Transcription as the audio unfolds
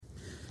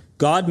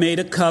God made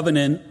a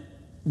covenant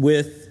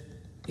with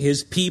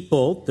his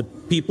people, the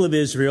people of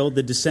Israel,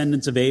 the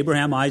descendants of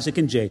Abraham, Isaac,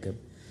 and Jacob.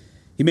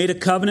 He made a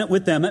covenant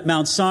with them at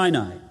Mount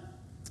Sinai.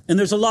 And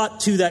there's a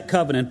lot to that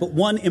covenant, but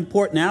one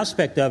important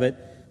aspect of it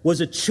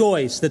was a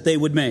choice that they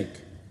would make.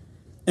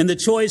 And the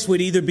choice would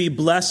either be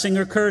blessing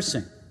or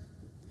cursing.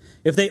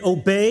 If they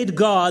obeyed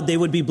God, they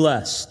would be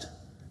blessed.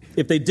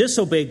 If they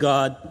disobeyed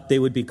God, they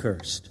would be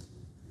cursed.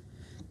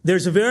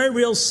 There's a very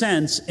real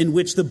sense in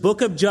which the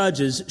book of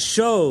Judges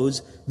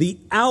shows the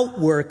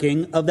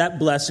outworking of that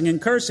blessing and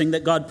cursing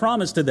that God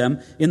promised to them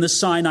in the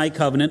Sinai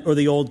covenant or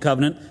the Old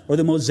Covenant or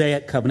the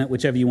Mosaic covenant,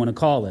 whichever you want to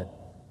call it.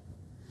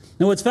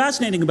 Now, what's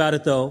fascinating about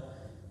it, though,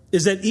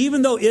 is that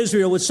even though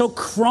Israel was so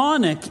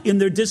chronic in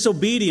their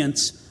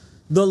disobedience,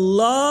 the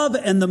love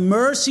and the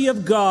mercy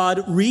of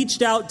God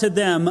reached out to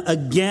them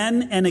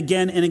again and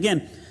again and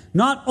again.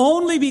 Not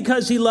only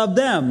because he loved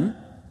them,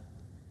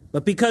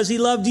 but because he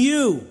loved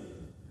you.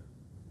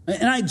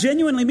 And I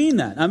genuinely mean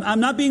that. I'm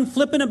not being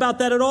flippant about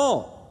that at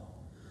all.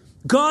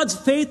 God's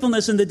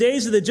faithfulness in the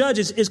days of the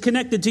judges is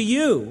connected to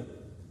you.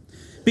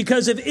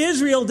 Because if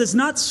Israel does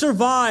not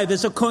survive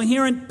as a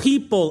coherent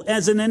people,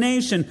 as in a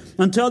nation,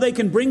 until they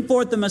can bring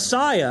forth the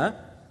Messiah,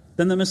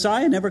 then the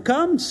Messiah never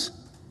comes.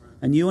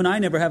 And you and I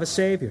never have a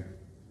Savior.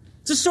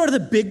 This is sort of the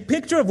big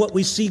picture of what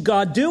we see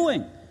God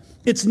doing.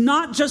 It's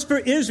not just for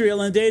Israel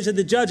in the days of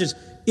the judges.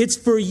 It's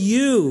for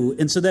you,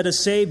 and so that a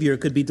Savior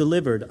could be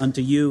delivered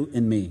unto you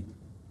and me.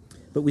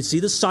 But we see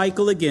the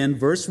cycle again,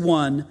 verse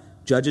 1,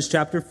 Judges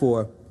chapter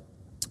 4.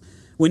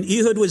 When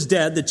Ehud was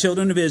dead, the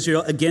children of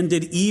Israel again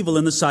did evil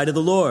in the sight of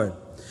the Lord.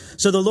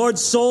 So the Lord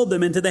sold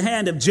them into the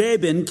hand of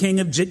Jabin, king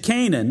of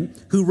Canaan,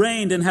 who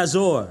reigned in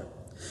Hazor.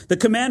 The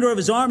commander of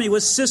his army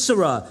was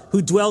Sisera,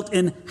 who dwelt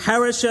in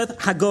Harosheth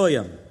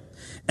Hagoyim.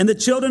 And the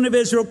children of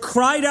Israel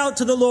cried out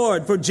to the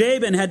Lord, for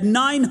Jabin had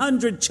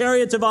 900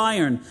 chariots of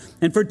iron,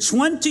 and for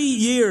 20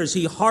 years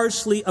he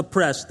harshly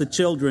oppressed the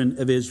children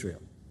of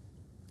Israel.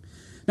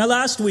 Now,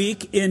 last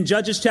week in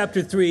Judges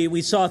chapter 3,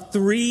 we saw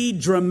 3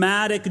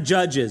 dramatic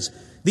judges.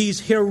 These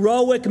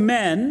heroic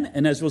men,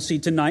 and as we'll see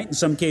tonight, in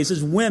some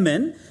cases,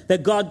 women,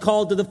 that God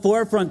called to the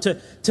forefront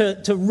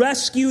to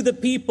rescue the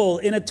people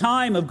in a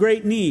time of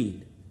great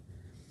need.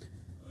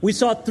 We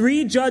saw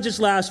 3 judges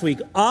last week,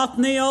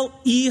 Othniel,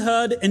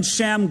 Ehud, and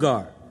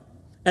Shamgar.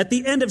 At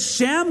the end of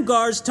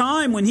Shamgar's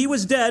time, when he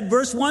was dead,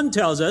 verse 1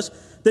 tells us,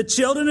 the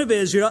children of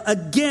Israel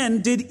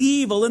again did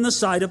evil in the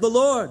sight of the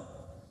Lord.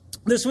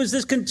 This was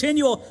this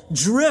continual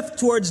drift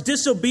towards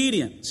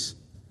disobedience.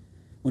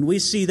 When we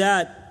see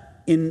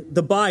that in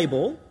the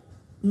Bible,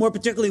 more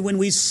particularly when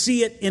we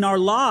see it in our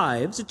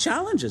lives, it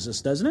challenges us,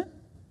 doesn't it?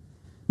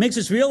 Makes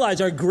us realize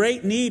our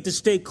great need to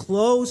stay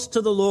close to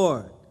the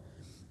Lord.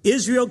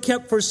 Israel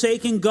kept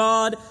forsaking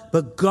God,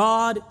 but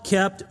God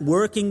kept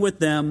working with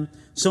them.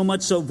 So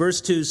much so,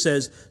 verse 2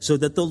 says, so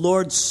that the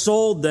Lord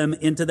sold them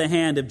into the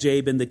hand of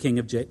Jabin, the king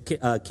of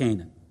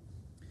Canaan.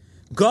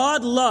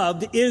 God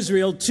loved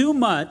Israel too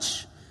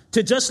much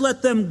to just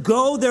let them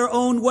go their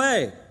own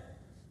way.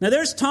 Now,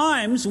 there's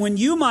times when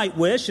you might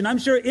wish, and I'm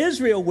sure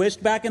Israel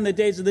wished back in the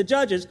days of the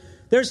judges,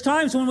 there's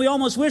times when we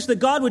almost wish that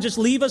God would just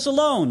leave us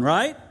alone,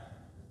 right?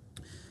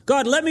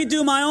 God, let me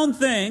do my own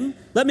thing.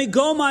 Let me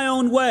go my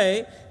own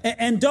way.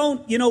 And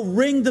don't,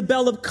 ring the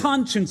bell of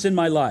conscience in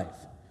my life.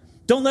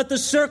 Don't let the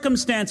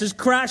circumstances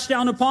crash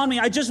down upon me.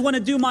 I just want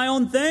to do my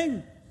own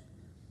thing.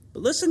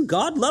 But listen,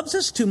 God loves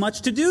us too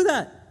much to do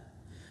that.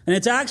 And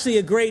it's actually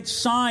a great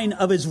sign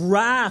of his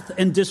wrath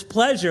and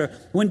displeasure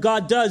when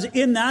God does,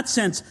 in that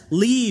sense,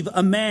 leave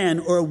a man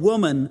or a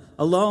woman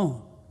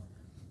alone.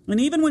 And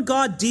even when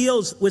God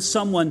deals with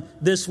someone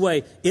this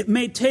way, it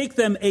may take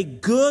them a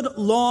good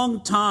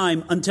long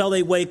time until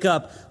they wake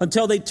up,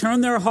 until they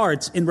turn their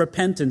hearts in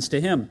repentance to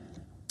him.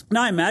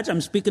 Now, I imagine,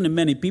 I'm speaking to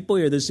many people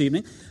here this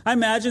evening, I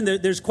imagine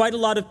there's quite a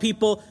lot of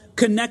people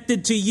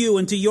connected to you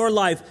and to your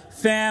life,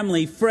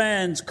 family,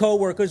 friends,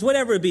 co-workers,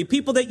 whatever it be,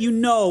 people that you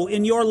know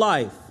in your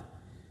life,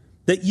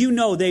 that you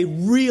know they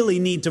really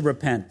need to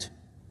repent.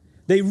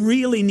 They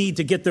really need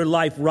to get their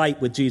life right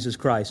with Jesus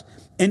Christ.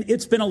 And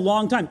it's been a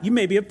long time. You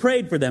maybe have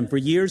prayed for them for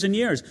years and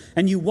years,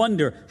 and you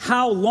wonder,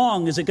 how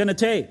long is it going to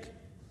take?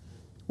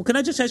 Well, can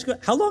I just ask you,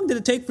 how long did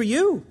it take for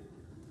you?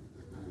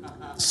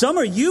 Some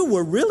of you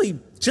were really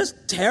just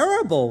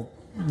terrible,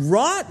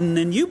 rotten,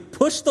 and you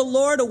pushed the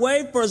Lord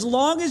away for as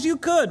long as you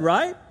could,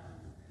 right?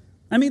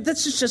 I mean,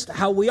 this is just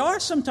how we are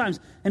sometimes.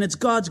 And it's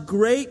God's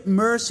great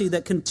mercy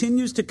that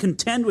continues to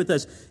contend with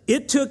us.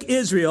 It took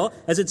Israel,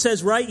 as it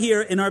says right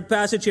here in our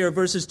passage here,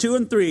 verses 2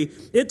 and 3,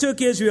 it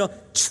took Israel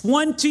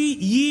 20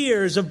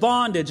 years of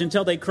bondage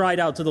until they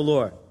cried out to the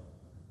Lord.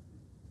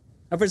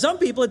 Now, for some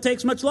people, it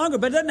takes much longer,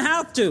 but it doesn't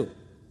have to.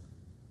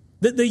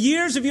 The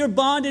years of your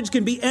bondage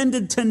can be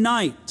ended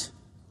tonight.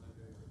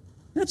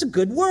 That's a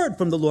good word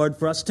from the Lord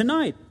for us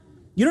tonight.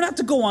 You don't have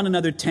to go on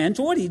another 10.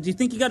 What do you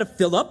think you got to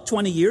fill up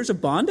 20 years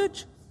of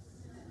bondage?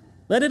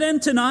 Let it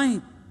end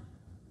tonight.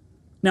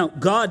 Now,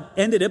 God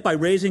ended it by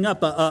raising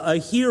up a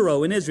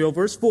hero in Israel,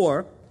 verse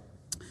 4.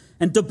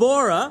 And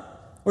Deborah,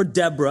 or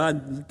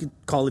Deborah, you could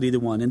call it either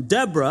one. And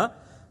Deborah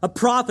a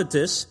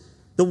prophetess,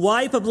 the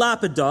wife of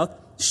Lapidoth,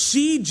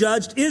 she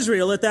judged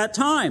Israel at that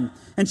time.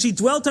 And she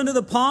dwelt under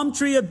the palm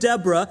tree of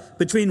Deborah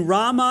between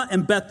Ramah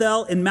and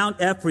Bethel in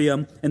Mount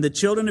Ephraim, and the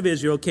children of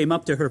Israel came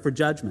up to her for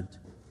judgment.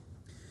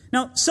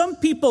 Now, some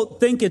people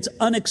think it's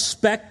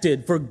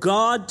unexpected for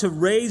God to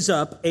raise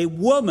up a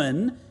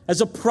woman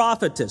as a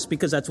prophetess,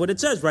 because that's what it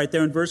says right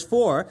there in verse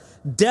 4.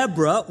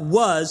 Deborah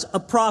was a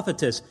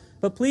prophetess.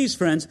 But please,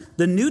 friends,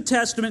 the New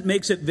Testament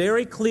makes it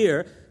very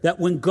clear that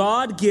when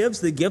God gives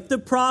the gift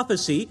of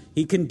prophecy,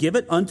 he can give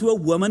it unto a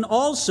woman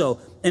also.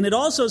 And it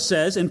also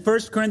says in 1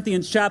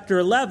 Corinthians chapter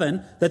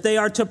 11 that they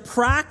are to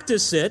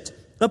practice it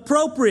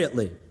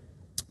appropriately.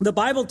 The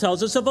Bible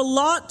tells us of a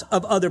lot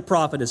of other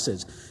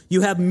prophetesses.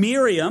 You have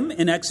Miriam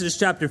in Exodus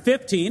chapter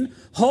 15,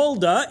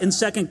 Huldah in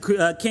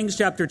 2 Kings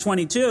chapter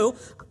 22,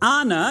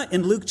 Anna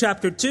in Luke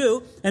chapter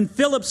 2, and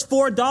Philip's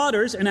 4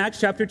 daughters in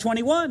Acts chapter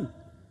 21.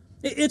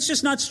 It's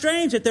just not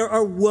strange that there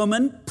are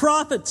woman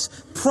prophets,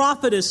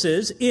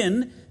 prophetesses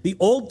in the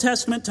Old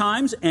Testament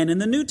times and in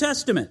the New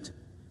Testament.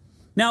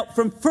 Now,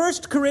 from 1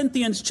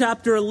 Corinthians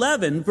chapter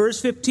 11,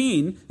 verse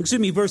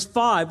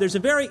 5, there's a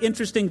very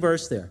interesting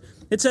verse there.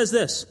 It says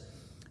this: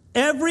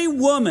 every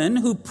woman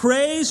who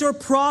prays or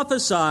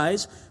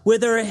prophesies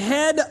with her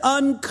head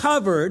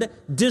uncovered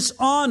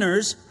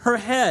dishonors her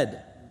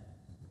head.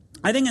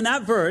 I think in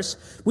that verse,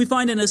 we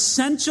find an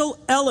essential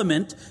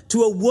element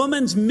to a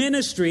woman's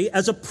ministry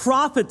as a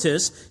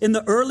prophetess in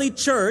the early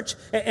church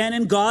and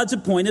in God's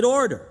appointed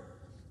order,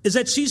 is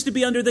that she's to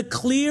be under the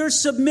clear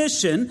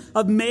submission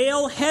of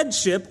male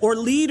headship or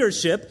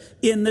leadership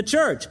in the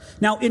church.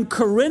 Now, in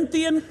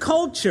Corinthian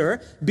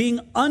culture, being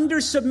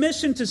under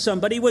submission to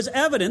somebody was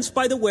evidenced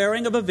by the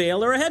wearing of a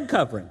veil or a head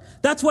covering.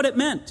 That's what it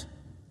meant.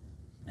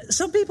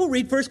 Some people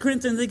read 1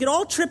 Corinthians, they get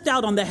all tripped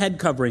out on the head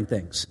covering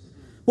things.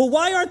 Well,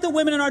 why aren't the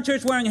women in our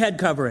church wearing head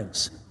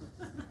coverings?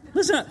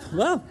 Listen,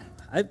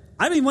 I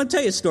don't even want to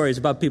tell you stories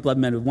about people I've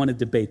met who want to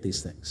debate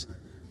these things.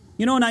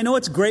 You know, and I know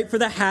it's great for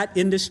the hat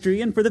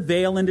industry and for the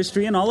veil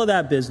industry and all of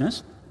that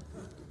business.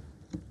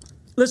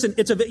 Listen,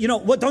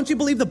 don't you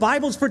believe the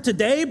Bible's for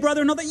today,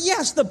 brother? No,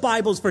 yes, the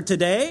Bible's for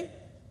today.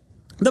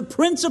 The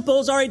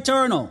principles are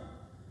eternal.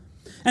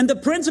 And the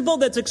principle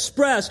that's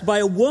expressed by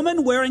a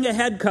woman wearing a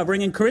head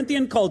covering in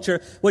Corinthian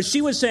culture was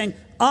she was saying,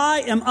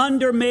 I am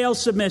under male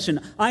submission.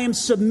 I am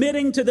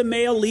submitting to the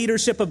male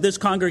leadership of this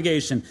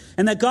congregation.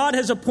 And that God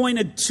has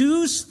appointed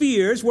 2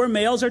 spheres where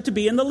males are to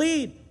be in the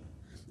lead.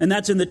 And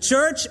that's in the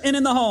church and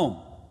in the home.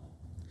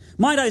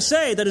 Might I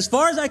say that as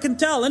far as I can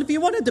tell, and if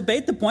you want to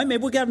debate the point,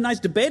 maybe we can have a nice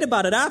debate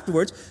about it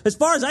afterwards. As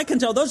far as I can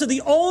tell, those are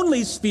the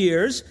only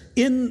spheres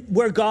in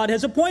where God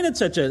has appointed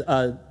such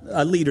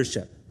a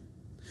leadership.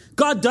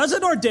 God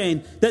doesn't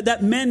ordain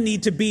that men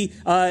need to be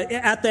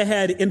at the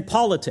head in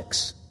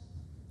politics.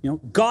 You know,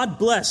 God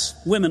bless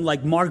women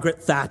like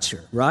Margaret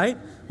Thatcher, right?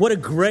 What a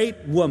great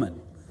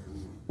woman.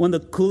 One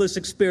of the coolest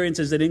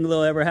experiences that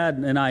Ingela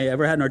and I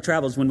ever had in our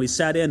travels when we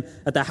sat in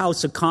at the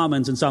House of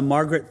Commons and saw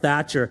Margaret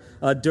Thatcher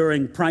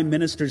during Prime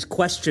Minister's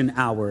question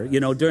hour.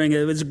 It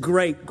was a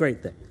great,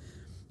 great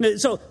thing.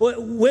 So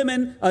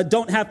women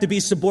don't have to be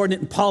subordinate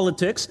in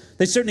politics.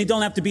 They certainly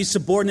don't have to be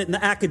subordinate in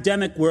the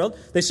academic world.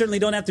 They certainly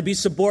don't have to be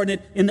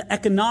subordinate in the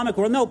economic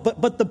world. No,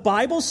 but the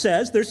Bible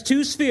says there's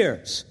 2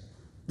 spheres,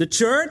 the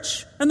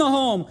church and the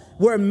home,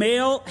 where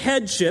male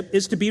headship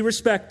is to be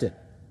respected.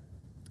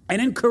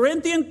 And in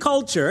Corinthian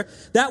culture,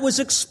 that was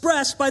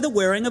expressed by the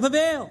wearing of a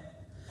veil.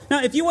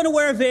 Now, if you want to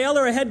wear a veil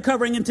or a head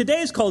covering in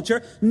today's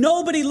culture,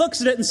 nobody looks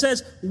at it and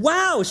says,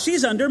 wow,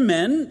 she's under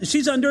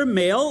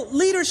male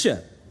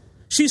leadership.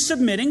 She's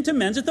submitting to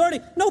men's authority.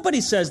 Nobody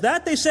says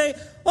that. They say,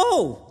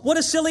 oh, what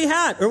a silly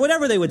hat, or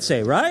whatever they would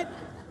say, right?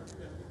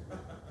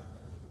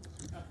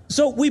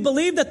 So we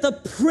believe that the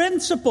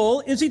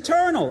principle is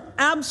eternal.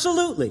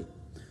 Absolutely.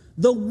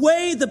 The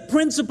way the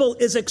principle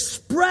is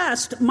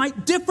expressed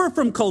might differ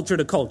from culture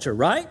to culture,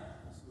 right?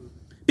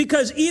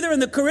 Because either in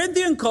the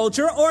Corinthian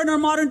culture or in our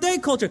modern day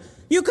culture,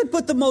 you could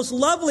put the most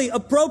lovely,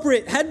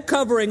 appropriate head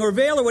covering or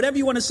veil or whatever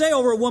you want to say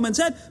over a woman's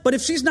head, but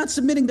if she's not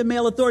submitting to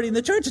male authority in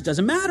the church, it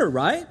doesn't matter,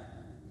 right?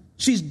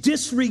 She's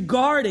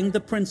disregarding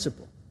the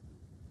principle.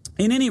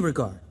 In any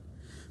regard,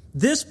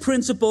 this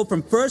principle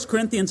from 1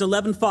 Corinthians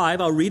 11:5,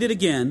 I'll read it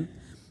again.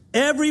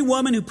 Every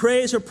woman who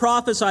prays or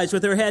prophesies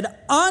with her head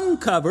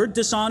uncovered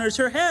dishonors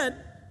her head.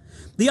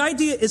 The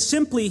idea is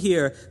simply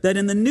here that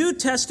in the New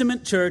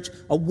Testament church,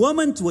 a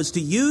woman was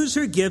to use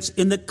her gifts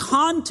in the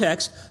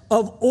context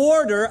of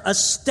order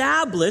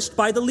established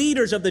by the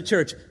leaders of the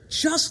church,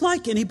 just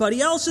like anybody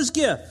else's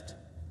gift.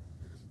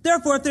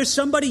 Therefore, if there's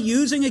somebody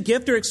using a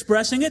gift or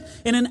expressing it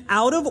in an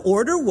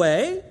out-of-order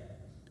way,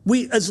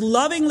 we, as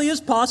lovingly as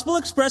possible,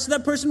 express to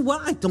that person,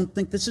 well, I don't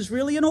think this is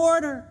really in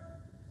order.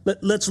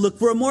 Let's look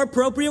for a more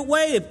appropriate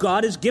way. If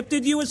God has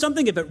gifted you with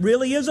something, if it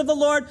really is of the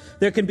Lord,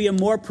 there can be a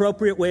more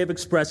appropriate way of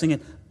expressing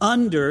it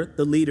under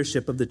the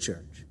leadership of the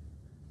church.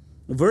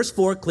 Verse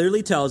 4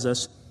 clearly tells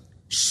us,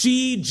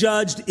 she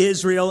judged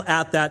Israel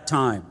at that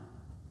time.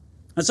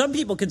 And some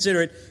people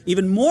consider it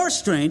even more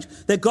strange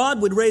that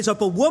God would raise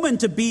up a woman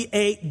to be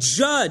a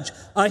judge,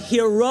 a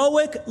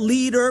heroic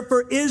leader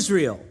for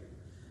Israel.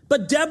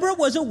 But Deborah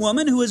was a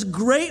woman who was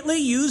greatly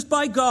used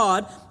by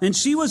God, and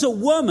she was a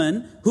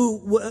woman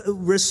who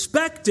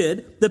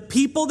respected the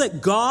people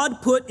that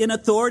God put in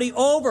authority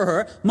over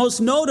her, most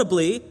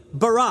notably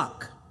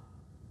Barak.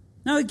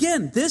 Now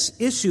again, this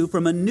issue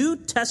from a New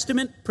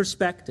Testament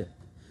perspective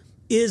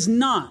is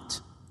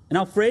not, and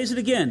I'll phrase it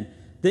again,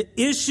 the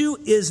issue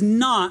is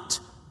not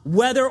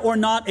whether or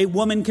not a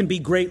woman can be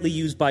greatly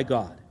used by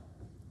God.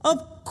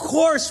 Of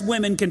course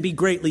women can be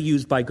greatly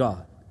used by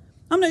God.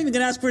 I'm not even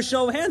going to ask for a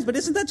show of hands, but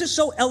isn't that just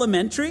so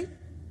elementary?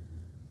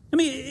 I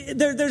mean,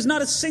 there's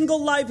not a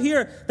single life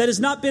here that has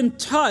not been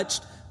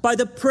touched by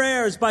the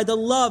prayers, by the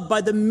love,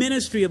 by the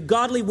ministry of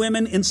godly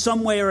women in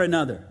some way or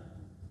another.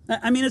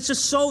 I mean, it's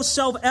just so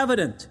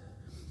self-evident.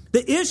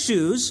 The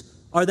issues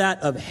are that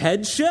of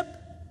headship,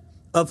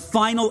 of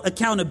final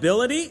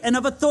accountability, and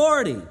of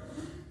authority.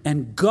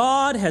 And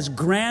God has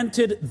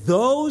granted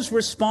those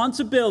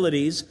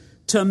responsibilities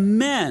to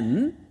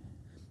men,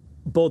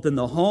 both in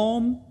the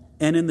home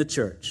and in the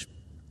church.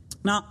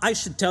 Now, I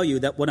should tell you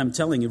that what I'm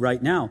telling you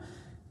right now,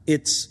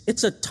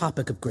 it's a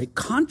topic of great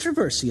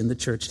controversy in the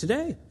church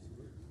today.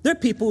 There are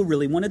people who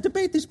really want to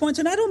debate these points,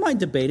 and I don't mind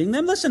debating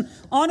them. Listen,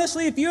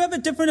 honestly, if you have a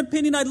different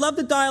opinion, I'd love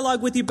to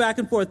dialogue with you back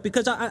and forth,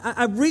 because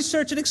I've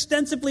researched it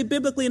extensively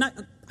biblically, and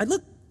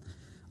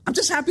I'm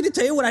just happy to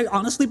tell you what I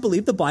honestly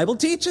believe the Bible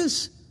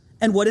teaches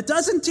and what it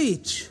doesn't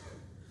teach.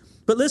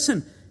 But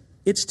listen,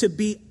 it's to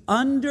be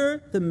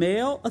under the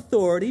male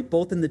authority,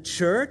 both in the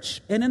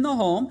church and in the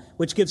home,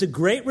 which gives a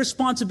great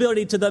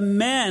responsibility to the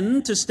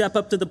men to step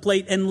up to the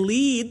plate and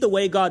lead the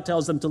way God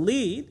tells them to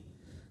lead,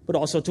 but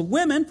also to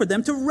women for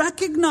them to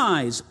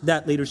recognize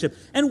that leadership.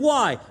 And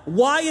why?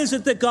 Why is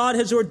it that God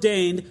has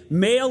ordained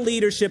male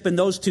leadership in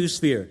those two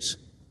spheres?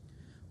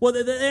 Well,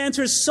 the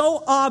answer is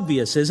so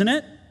obvious, isn't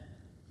it?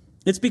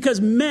 It's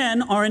because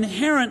men are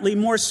inherently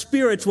more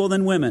spiritual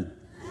than women.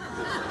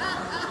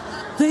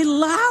 They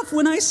laugh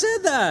when I said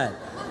that.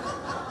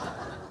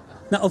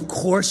 Now, of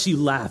course you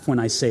laugh when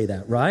I say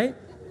that, right?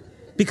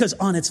 Because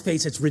on its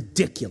face, it's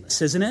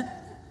ridiculous, isn't it?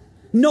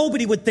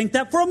 Nobody would think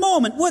that for a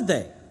moment, would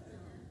they?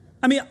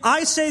 I mean,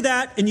 I say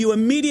that and you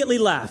immediately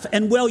laugh,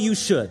 and well, you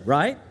should,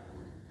 right?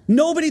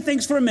 Nobody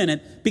thinks for a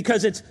minute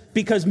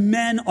because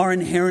men are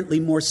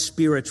inherently more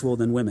spiritual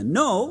than women.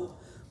 No.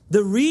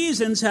 The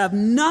reasons have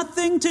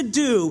nothing to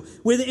do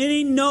with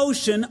any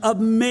notion of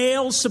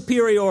male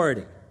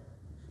superiority.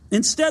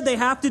 Instead, they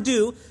have to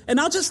do, and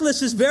I'll just list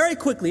this very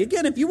quickly.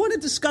 Again, if you want to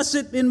discuss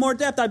it in more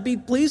depth, I'd be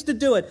pleased to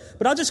do it.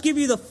 But I'll just give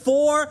you the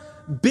 4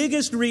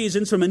 biggest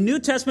reasons from a New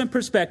Testament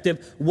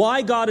perspective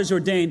why God has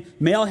ordained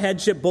male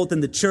headship both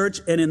in the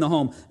church and in the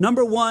home.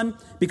 Number 1,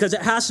 because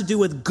it has to do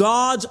with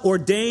God's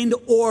ordained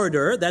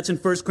order. That's in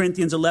 1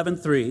 Corinthians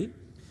 11:3.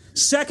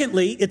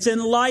 Secondly, it's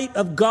in light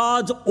of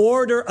God's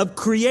order of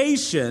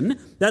creation.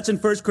 That's in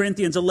 1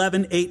 Corinthians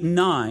 11:8 and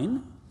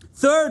 9.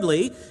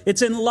 Thirdly,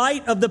 it's in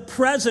light of the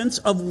presence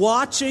of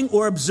watching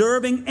or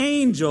observing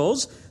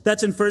angels.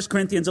 That's in 1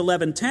 Corinthians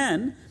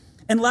 11:10.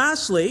 And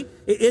lastly,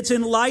 it's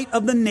in light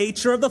of the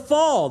nature of the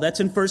fall. That's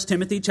in 1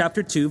 Timothy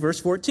chapter 2, verse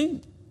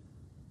 14.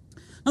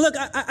 Now look,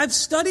 I've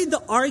studied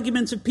the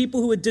arguments of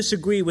people who would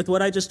disagree with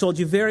what I just told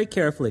you very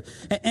carefully.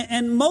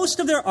 And most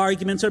of their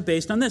arguments are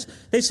based on this.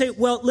 They say,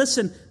 well,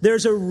 listen,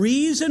 there's a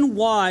reason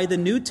why the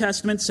New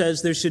Testament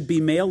says there should be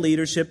male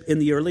leadership in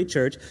the early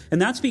church. And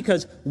that's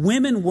because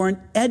women weren't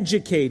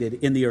educated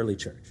in the early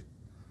church.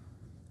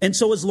 And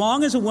so as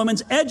long as a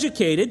woman's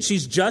educated,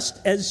 she's just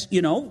as,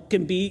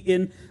 can be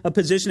in a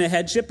position of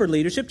headship or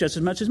leadership just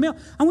as much as male.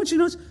 I want you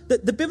to notice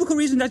that the biblical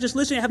reasons I just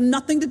listed have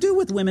nothing to do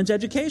with women's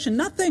education.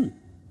 Nothing.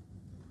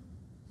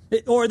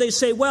 Or they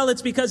say, well,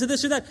 it's because of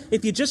this or that.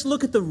 If you just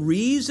look at the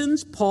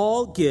reasons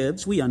Paul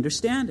gives, we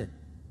understand it.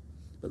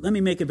 But let me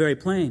make it very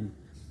plain.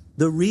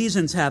 The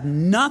reasons have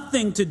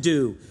nothing to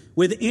do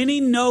with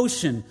any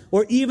notion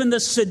or even the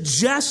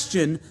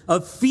suggestion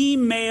of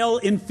female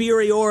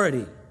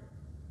inferiority.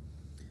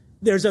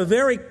 There's a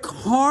very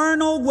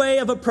carnal way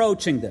of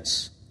approaching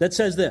this that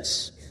says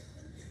this: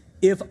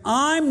 if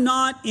I'm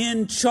not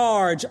in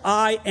charge,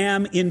 I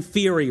am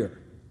inferior.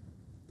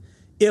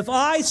 If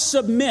I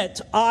submit,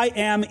 I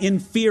am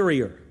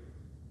inferior.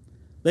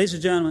 Ladies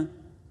and gentlemen,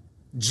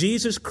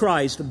 Jesus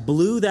Christ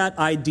blew that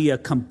idea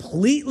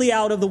completely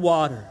out of the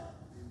water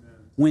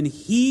when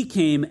he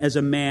came as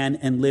a man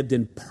and lived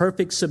in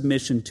perfect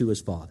submission to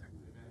his Father.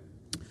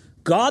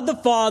 God the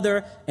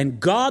Father and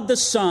God the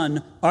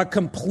Son are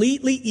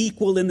completely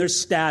equal in their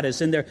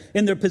status, in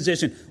their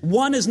position.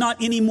 One is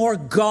not any more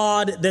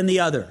God than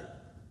the other.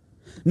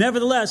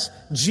 Nevertheless,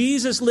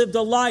 Jesus lived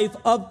a life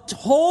of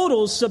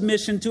total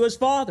submission to his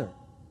Father,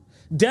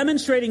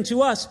 demonstrating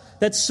to us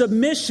that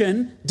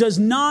submission does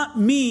not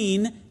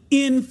mean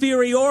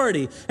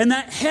inferiority, and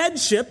that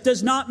headship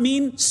does not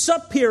mean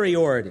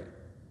superiority.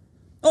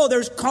 Oh,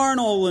 there's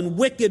carnal and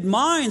wicked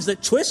minds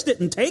that twist it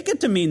and take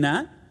it to mean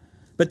that,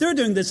 but they're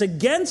doing this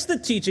against the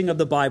teaching of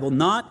the Bible,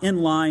 not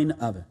in line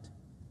of it.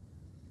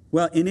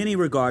 Well, in any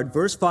regard,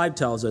 verse 5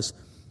 tells us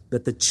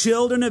that the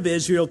children of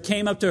Israel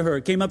came up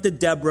to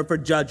Deborah for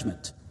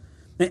judgment.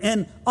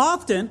 And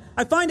often,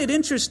 I find it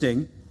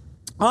interesting,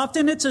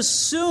 often it's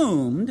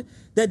assumed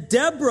that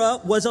Deborah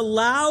was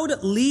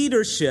allowed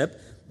leadership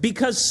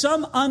because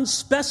some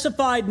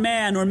unspecified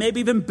man, or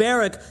maybe even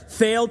Barak,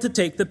 failed to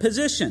take the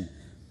position.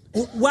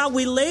 While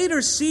we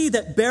later see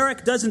that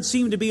Barak doesn't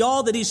seem to be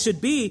all that he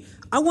should be,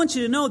 I want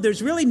you to know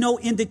there's really no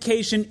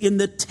indication in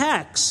the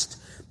text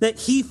that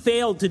he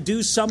failed to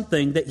do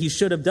something that he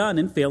should have done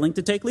in failing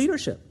to take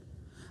leadership.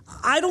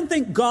 I don't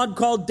think God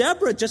called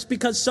Deborah just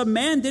because some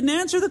man didn't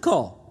answer the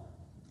call.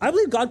 I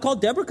believe God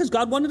called Deborah because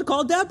God wanted to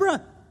call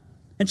Deborah.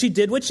 And she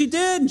did what she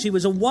did, and she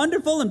was a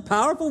wonderful and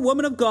powerful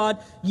woman of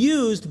God,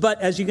 used,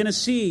 but as you're going to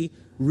see,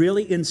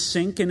 really in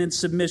sync and in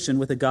submission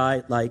with a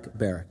guy like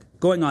Barak.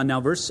 Going on now,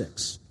 verse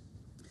 6.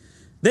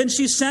 Then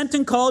she sent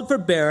and called for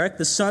Barak,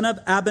 the son of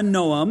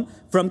Abinoam,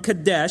 from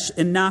Kadesh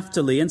in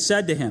Naphtali, and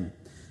said to him,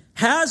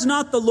 has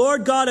not the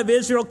Lord God of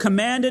Israel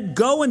commanded,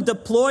 go and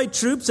deploy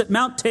troops at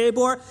Mount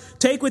Tabor,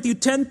 take with you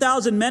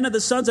 10,000 men of the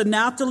sons of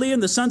Naphtali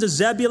and the sons of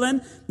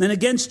Zebulun, and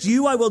against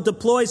you I will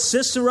deploy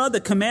Sisera,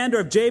 the commander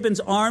of Jabin's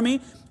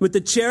army, with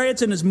the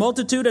chariots and his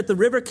multitude at the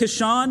river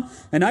Kishon,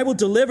 and I will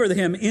deliver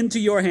him into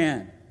your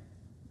hand.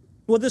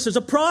 Well, this is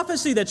a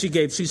prophecy that she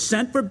gave. She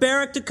sent for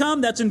Barak to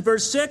come. That's in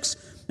verse 6.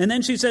 And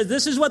then she says,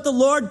 this is what the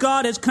Lord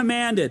God has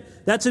commanded.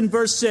 That's in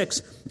verse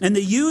 6. And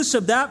the use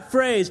of that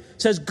phrase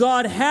says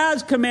God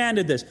has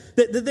commanded this.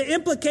 The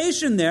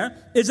implication there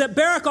is that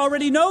Barak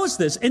already knows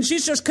this, and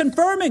she's just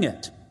confirming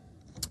it.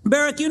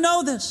 Barak, you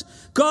know this.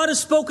 God has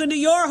spoken to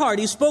your heart.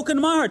 He's spoken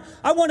to my heart.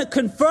 I want to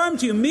confirm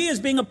to you, me as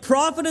being a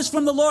prophetess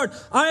from the Lord,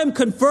 I am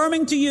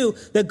confirming to you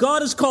that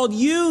God has called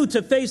you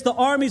to face the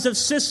armies of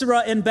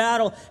Sisera in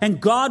battle, and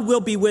God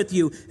will be with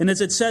you. And as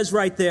it says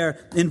right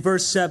there in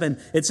verse 7,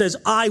 it says,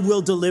 I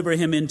will deliver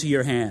him into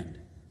your hand.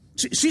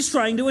 She's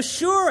trying to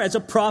assure, as a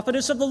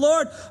prophetess of the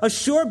Lord,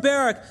 assure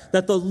Barak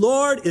that the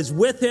Lord is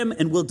with him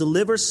and will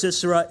deliver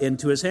Sisera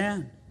into his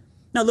hand.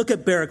 Now look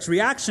at Barak's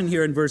reaction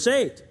here in verse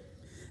 8.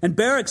 And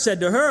Barak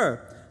said to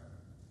her,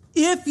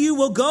 if you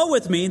will go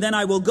with me, then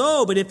I will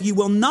go. But if you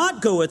will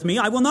not go with me,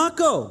 I will not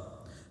go.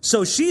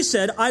 So she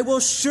said, I will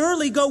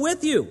surely go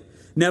with you.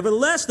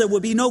 Nevertheless, there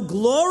will be no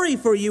glory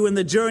for you in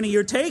the journey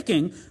you're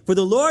taking, for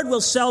the Lord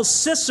will sell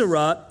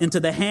Sisera into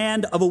the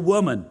hand of a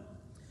woman.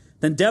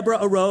 Then Deborah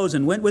arose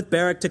and went with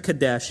Barak to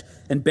Kadesh.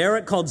 And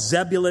Barak called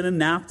Zebulun and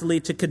Naphtali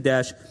to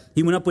Kadesh.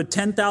 He went up with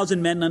 10,000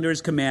 men under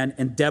his command,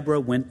 and Deborah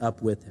went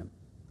up with him.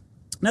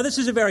 Now, this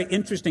is a very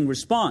interesting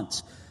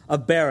response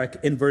of Barak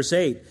in verse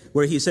 8,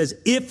 where he says,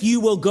 if you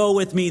will go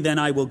with me, then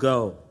I will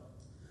go.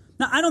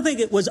 Now, I don't think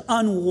it was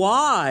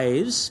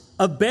unwise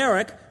of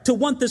Barak to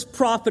want this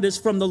prophetess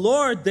from the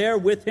Lord there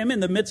with him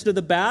in the midst of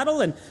the battle,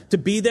 and to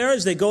be there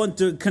as they go and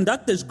to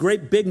conduct this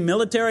great big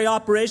military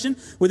operation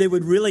where they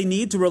would really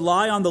need to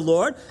rely on the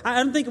Lord. I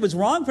don't think it was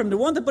wrong for him to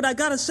want that, but I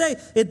got to say,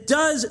 it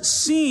does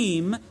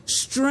seem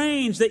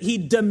strange that he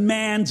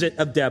demands it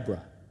of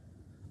Deborah.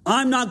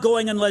 I'm not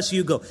going unless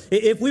you go.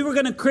 If we were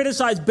going to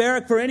criticize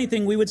Barak for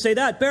anything, we would say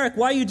that. Barak,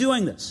 why are you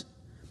doing this?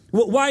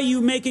 Why are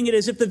you making it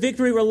as if the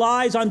victory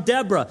relies on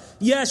Deborah?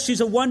 Yes, she's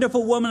a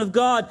wonderful woman of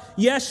God.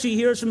 Yes, she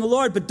hears from the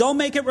Lord, but don't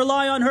make it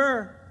rely on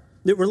her.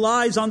 It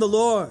relies on the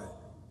Lord.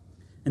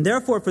 And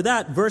therefore, for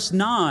that, verse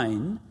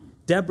 9,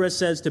 Deborah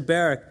says to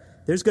Barak,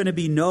 there's going to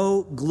be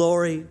no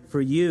glory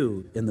for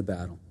you in the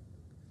battle.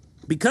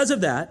 Because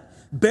of that,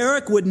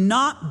 Barak would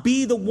not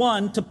be the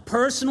one to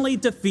personally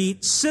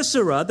defeat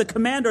Sisera, the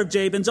commander of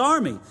Jabin's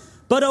army,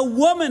 but a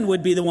woman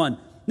would be the one.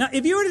 Now,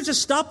 if you were to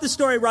just stop the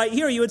story right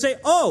here, you would say,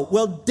 oh,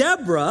 well,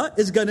 Deborah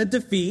is going to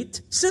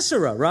defeat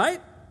Sisera, right?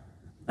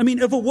 I mean,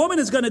 if a woman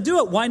is going to do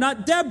it, why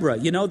not Deborah?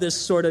 This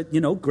sort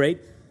of,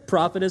 great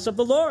prophetess of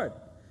the Lord.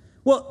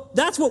 Well,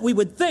 that's what we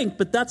would think,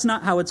 but that's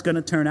not how it's going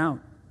to turn out.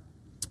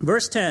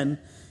 Verse 10,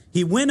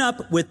 he went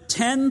up with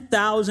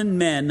 10,000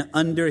 men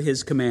under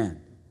his command.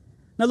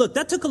 Now look,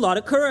 that took a lot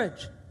of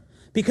courage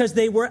because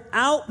they were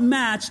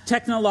outmatched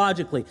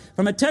technologically.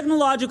 From a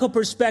technological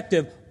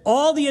perspective,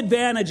 all the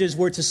advantages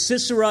were to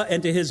Sisera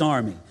and to his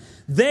army.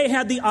 They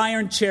had the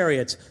iron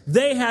chariots.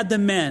 They had the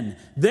men.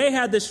 They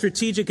had the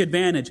strategic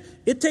advantage.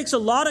 It takes a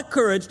lot of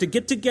courage to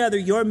get together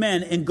your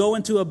men and go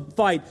into a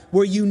fight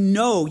where you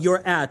know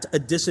you're at a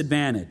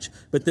disadvantage.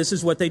 But this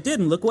is what they did.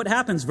 And look what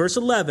happens. Verse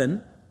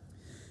 11.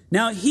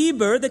 Now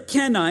Heber, the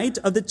Kenite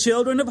of the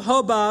children of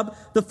Hobab,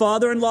 the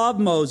father-in-law of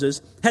Moses,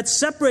 had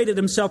separated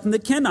himself from the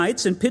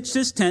Kenites and pitched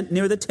his tent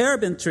near the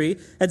terebinth tree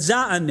at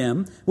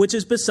Zaanim, which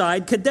is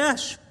beside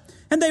Kadesh.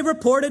 And they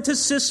reported to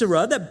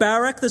Sisera that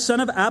Barak, the son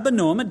of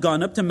Abinoam, had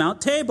gone up to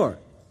Mount Tabor.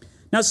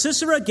 Now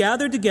Sisera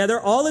gathered together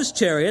all his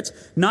chariots,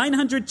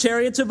 900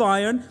 chariots of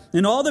iron,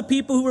 and all the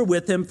people who were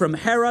with him from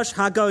Harosh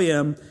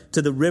Hagoyim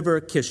to the river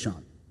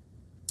Kishon.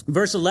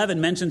 Verse 11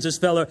 mentions this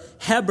fellow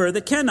Heber,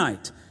 the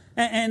Kenite.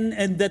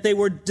 And that they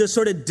were just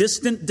sort of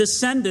distant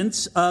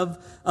descendants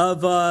of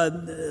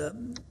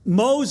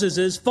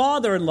Moses'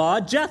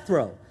 father-in-law,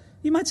 Jethro.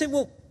 You might say,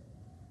 well,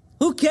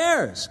 who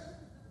cares?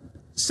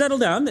 Settle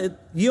down.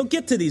 You'll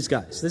get to these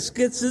guys.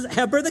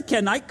 Heber the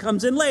Kenite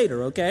comes in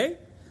later, okay?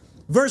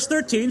 Verse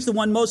 13 is the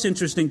one most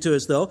interesting to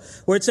us, though,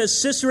 where it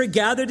says, Sisera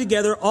gathered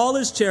together all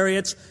his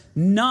chariots,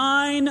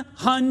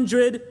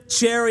 900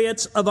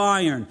 chariots of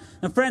iron.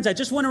 Now, friends, I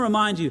just want to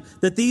remind you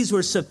that these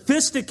were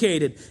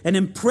sophisticated and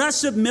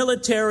impressive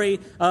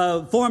military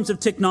forms of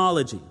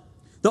technology.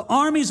 The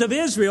armies of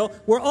Israel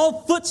were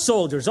all foot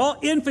soldiers, all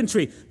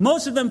infantry,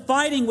 most of them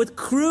fighting with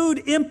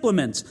crude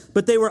implements,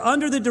 but they were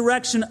under the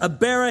direction of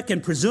Barak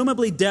and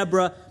presumably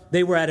Deborah.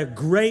 They were at a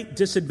great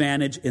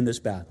disadvantage in this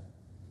battle.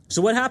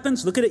 So what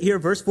happens? Look at it here,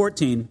 verse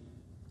 14.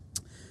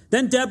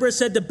 Then Deborah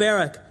said to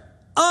Barak,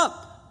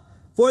 "Up,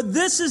 for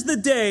this is the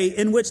day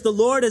in which the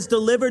Lord has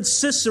delivered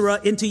Sisera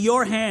into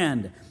your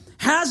hand.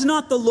 Has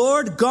not the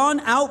Lord gone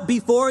out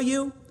before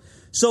you?"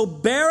 So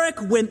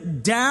Barak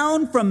went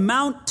down from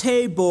Mount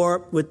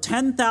Tabor with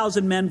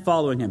 10,000 men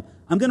following him.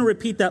 I'm going to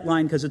repeat that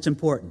line because it's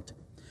important.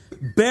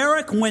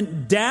 Barak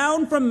went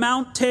down from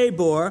Mount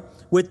Tabor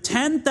with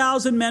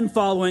 10,000 men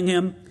following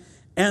him,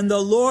 and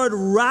the Lord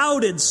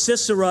routed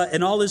Sisera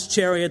and all his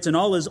chariots and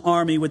all his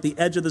army with the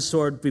edge of the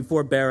sword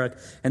before Barak.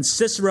 And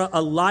Sisera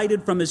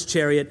alighted from his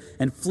chariot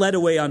and fled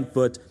away on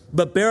foot.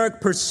 But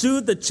Barak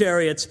pursued the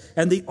chariots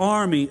and the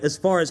army as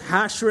far as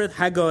Hashereth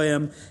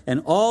Hagoyim,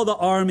 and all the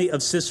army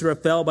of Sisera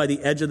fell by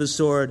the edge of the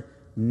sword.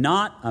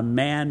 Not a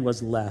man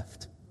was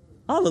left.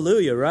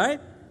 Hallelujah, right?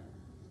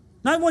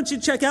 Now I want you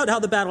to check out how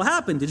the battle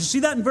happened. Did you see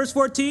that in verse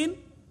 14?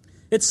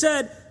 It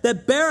said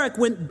that Barak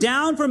went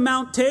down from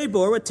Mount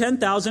Tabor with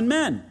 10,000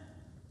 men.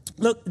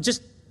 Look,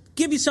 just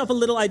give yourself a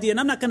little idea, and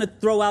I'm not going to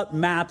throw out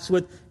maps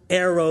with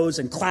arrows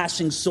and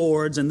clashing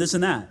swords and this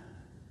and that.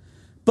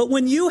 But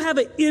when you have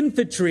an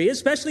infantry,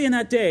 especially in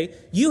that day,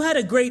 you had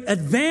a great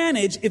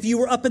advantage if you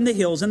were up in the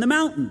hills and the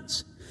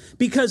mountains.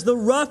 Because the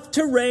rough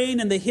terrain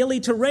and the hilly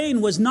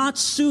terrain was not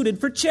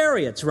suited for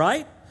chariots,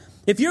 right?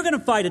 If you're going to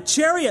fight a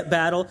chariot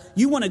battle,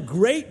 you want a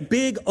great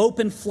big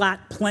open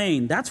flat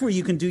plain. That's where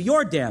you can do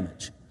your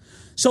damage.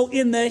 So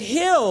in the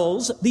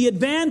hills, the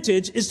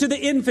advantage is to the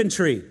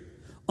infantry.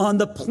 On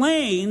the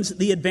plains,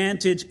 the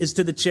advantage is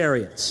to the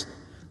chariots.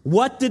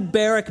 What did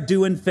Barak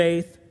do in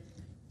faith?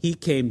 He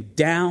came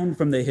down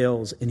from the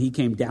hills and he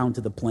came down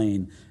to the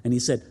plain. And he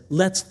said,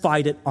 let's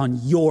fight it on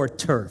your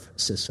turf,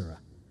 Sisera.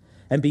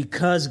 And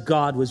because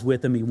God was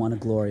with him, he won a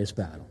glorious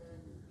battle.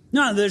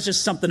 No, there's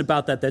just something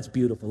about that that's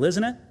beautiful,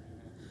 isn't it?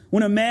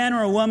 When a man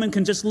or a woman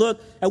can just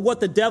look at what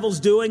the devil's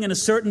doing in a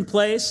certain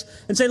place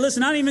and say,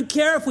 listen, I don't even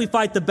care if we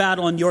fight the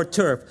battle on your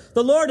turf.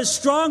 The Lord is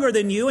stronger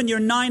than you and your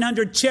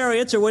 900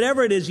 chariots or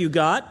whatever it is you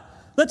got.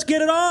 Let's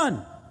get it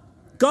on.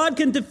 God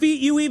can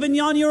defeat you even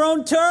on your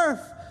own turf.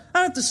 I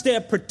don't have to stay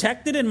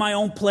protected in my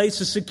own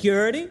place of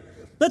security.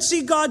 Let's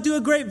see God do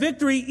a great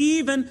victory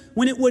even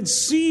when it would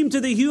seem to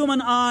the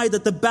human eye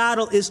that the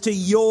battle is to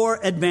your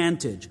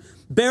advantage.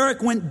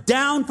 Barak went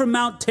down from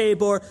Mount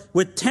Tabor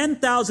with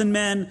 10,000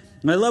 men.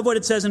 And I love what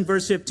it says in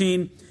verse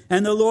 15.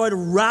 And the Lord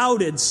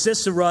routed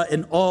Sisera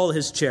and all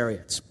his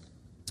chariots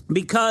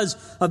because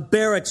of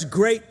Barak's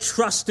great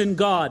trust in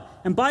God.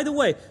 And by the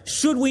way,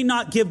 should we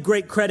not give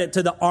great credit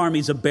to the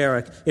armies of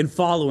Barak in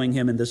following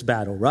him in this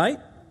battle, right?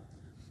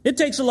 It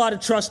takes a lot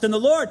of trust in the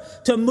Lord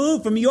to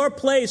move from your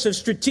place of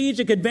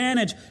strategic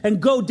advantage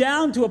and go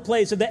down to a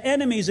place of the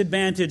enemy's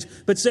advantage,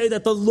 but say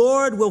that the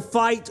Lord will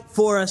fight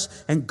for us,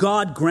 and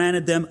God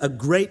granted them a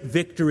great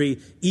victory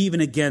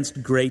even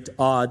against great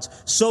odds.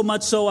 So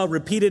much so, I'll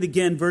repeat it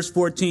again, verse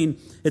 14,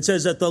 it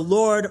says that the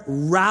Lord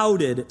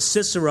routed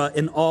Sisera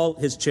in all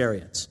his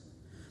chariots.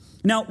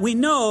 Now, we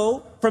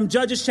know from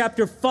Judges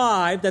chapter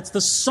 5, that's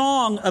the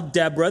song of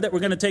Deborah that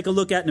we're going to take a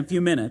look at in a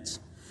few minutes,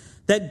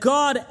 that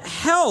God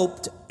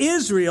helped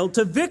Israel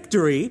to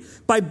victory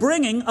by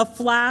bringing a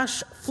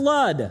flash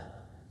flood.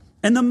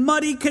 And the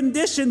muddy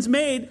conditions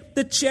made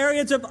the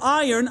chariots of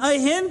iron a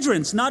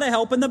hindrance, not a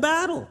help in the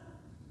battle.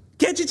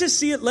 Can't you just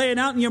see it laying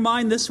out in your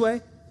mind this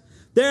way?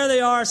 There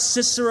they are,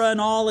 Sisera and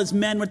all his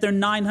men with their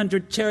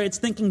 900 chariots,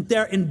 thinking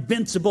they're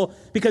invincible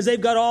because they've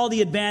got all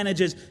the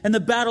advantages and the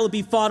battle will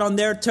be fought on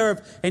their turf.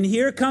 And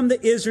here come the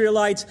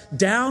Israelites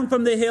down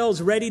from the hills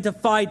ready to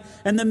fight.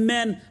 And the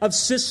men of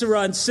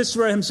Sisera and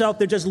Sisera himself,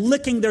 they're just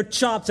licking their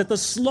chops at the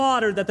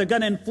slaughter that they're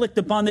going to inflict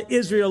upon the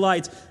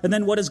Israelites. And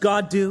then what does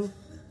God do?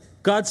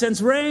 God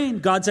sends rain.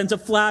 God sends a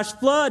flash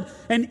flood.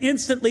 And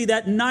instantly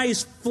that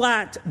nice,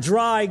 flat,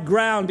 dry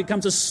ground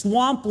becomes a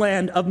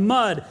swampland of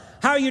mud.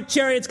 How are your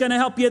chariots going to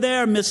help you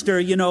there,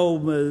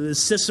 Mr.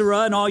 Sisera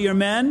and all your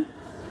men?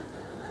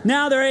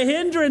 Now they're a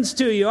hindrance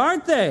to you,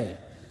 aren't they?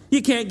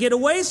 You can't get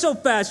away so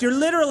fast. You're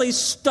literally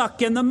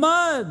stuck in the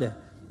mud.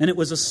 And it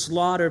was a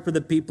slaughter for the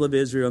people of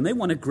Israel. And they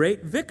won a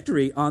great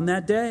victory on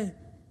that day.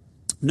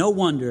 No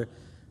wonder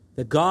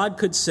that God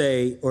could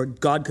say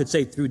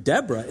through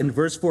Deborah in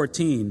verse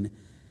 14,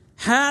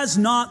 has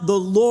not the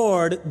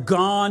Lord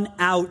gone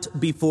out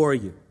before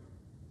you?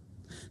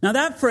 Now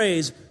that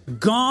phrase,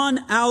 gone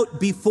out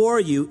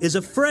before you, is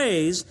a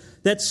phrase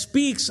that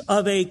speaks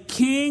of a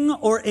king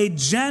or a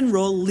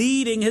general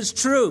leading his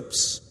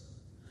troops.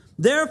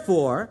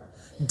 Therefore,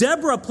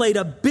 Deborah played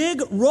a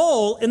big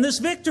role in this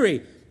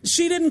victory.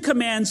 She didn't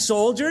command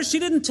soldiers. She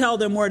didn't tell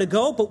them where to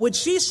go. But what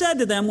she said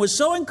to them was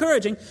so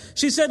encouraging.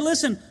 She said,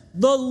 listen,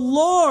 the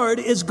Lord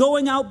is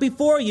going out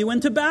before you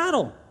into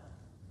battle.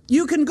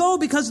 You can go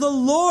because the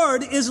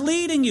Lord is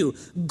leading you.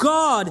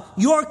 God,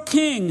 your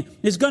King,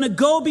 is going to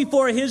go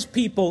before his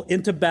people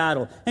into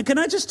battle. And can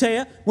I just tell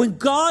you, when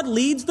God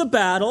leads the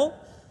battle,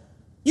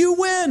 you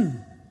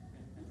win.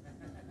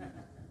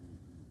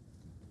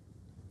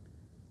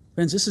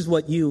 Friends, this is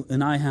what you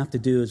and I have to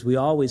do, is we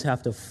always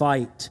have to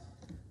fight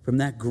from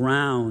that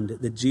ground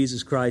that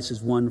Jesus Christ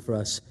has won for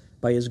us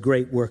by his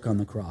great work on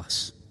the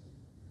cross.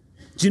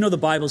 Do you know the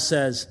Bible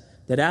says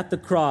that at the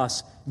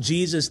cross,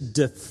 Jesus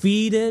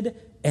defeated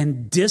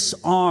and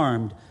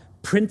disarmed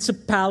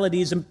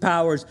principalities and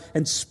powers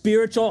and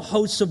spiritual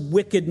hosts of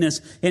wickedness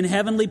in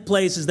heavenly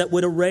places that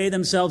would array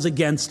themselves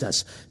against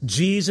us.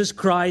 Jesus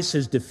Christ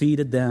has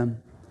defeated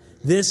them.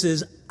 This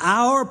is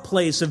our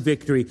place of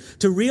victory,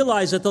 to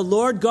realize that the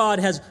Lord God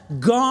has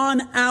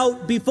gone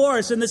out before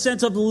us in the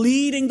sense of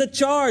leading the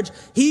charge.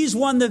 He's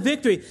won the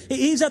victory.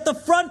 He's at the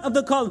front of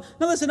the column.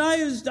 Now listen,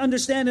 I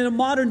understand in a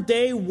modern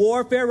day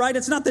warfare, right?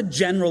 It's not the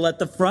general at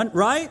the front,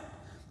 right?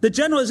 The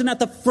general isn't at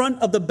the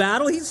front of the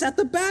battle. He's at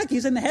the back.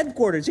 He's in the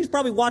headquarters. He's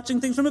probably watching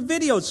things from a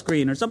video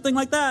screen or something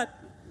like that.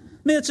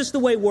 I mean, it's just the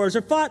way wars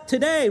are fought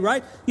today,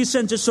 right? You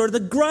send just sort of the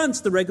grunts,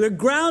 the regular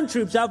ground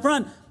troops out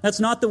front. That's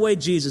not the way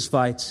Jesus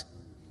fights.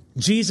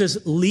 Jesus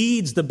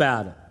leads the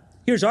battle.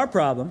 Here's our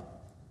problem.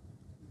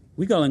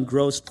 We go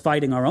engrossed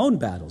fighting our own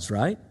battles,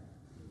 right?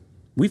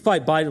 We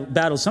fight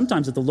battles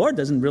sometimes that the Lord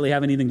doesn't really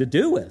have anything to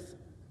do with.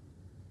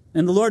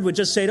 And the Lord would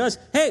just say to us,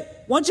 hey,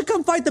 why don't you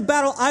come fight the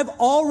battle I've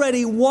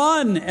already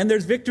won, and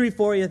there's victory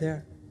for you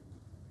there.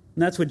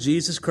 And that's what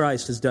Jesus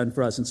Christ has done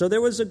for us. And so there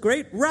was a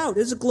great rout.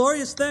 It's a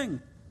glorious thing.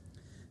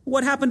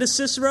 What happened to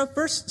Sisera?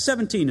 Verse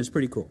 17 is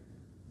pretty cool.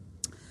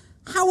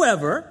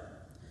 However,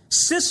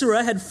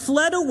 Sisera had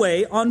fled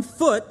away on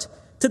foot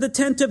to the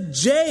tent of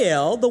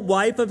Jael, the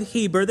wife of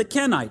Heber the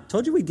Kenite.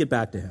 Told you we'd get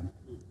back to him.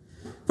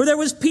 For there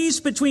was peace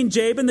between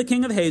Jabin the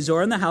king of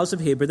Hazor and the house of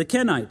Heber the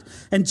Kenite.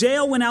 And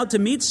Jael went out to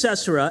meet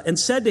Sisera and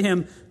said to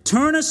him,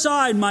 turn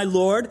aside, my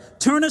lord,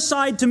 turn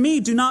aside to me,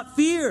 do not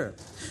fear.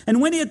 And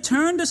when he had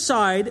turned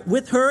aside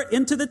with her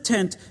into the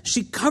tent,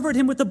 she covered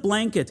him with a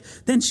blanket.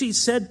 Then he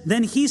said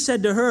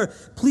to her,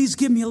 please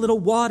give me a little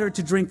water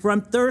to drink, for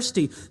I'm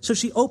thirsty. So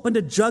she opened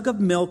a jug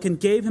of milk and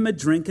gave him a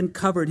drink and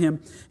covered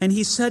him. And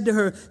he said to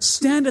her,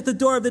 stand at the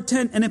door of the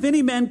tent, and if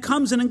any man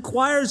comes and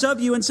inquires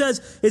of you and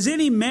says, is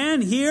any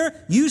man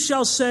here? You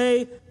shall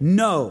say,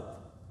 no.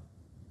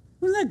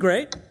 Isn't that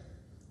great?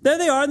 There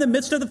they are in the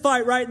midst of the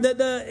fight, right?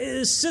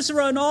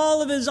 Sisera and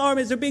all of his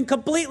armies are being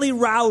completely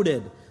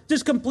routed.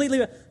 Just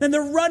completely. Then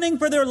they're running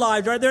for their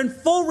lives, right? They're in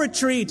full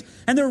retreat,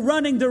 and they're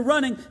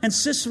running. And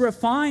Sisera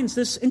finds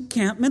this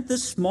encampment,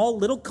 this small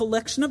little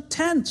collection of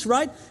tents,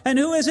 right? And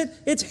who is it?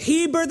 It's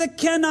Heber the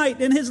Kenite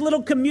in his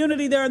little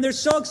community there. And they're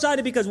so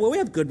excited because, well, we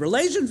have good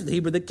relations with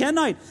Heber the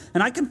Kenite,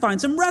 and I can find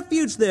some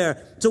refuge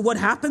there. So what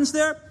happens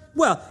there?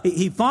 Well,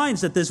 he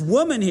finds that this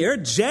woman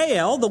here,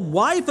 Jael, the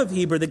wife of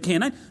Heber the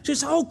Kenite, she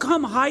says, oh,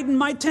 come hide in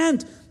my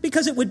tent.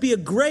 Because it would be a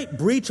great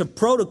breach of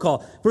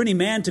protocol for any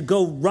man to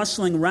go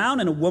rustling around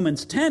in a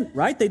woman's tent,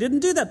 right? They didn't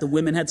do that. The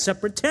women had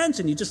separate tents,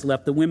 and you just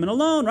left the women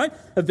alone, right?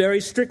 A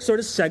very strict sort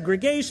of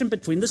segregation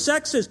between the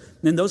sexes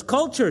in those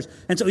cultures.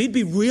 And so he'd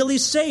be really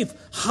safe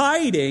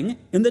hiding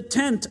in the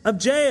tent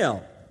of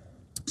Jael.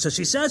 So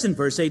she says in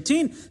verse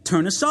 18,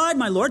 turn aside,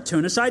 my lord,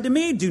 turn aside to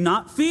me, do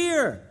not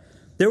fear.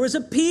 There was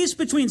a peace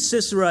between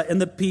Sisera and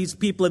the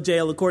people of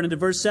Jael, according to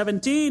verse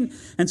 17.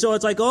 And so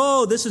it's like,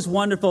 oh, this is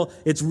wonderful.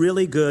 It's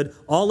really good,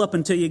 all up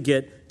until you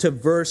get to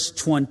verse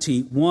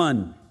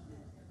 21.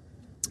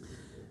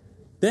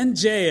 Then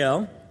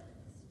Jael,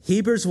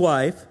 Heber's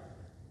wife,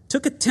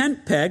 took a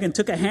tent peg and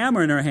took a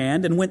hammer in her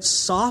hand and went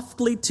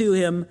softly to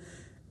him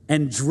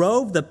and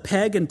drove the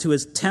peg into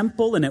his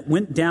temple, and it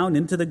went down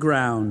into the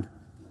ground.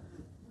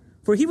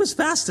 For he was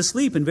fast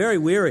asleep and very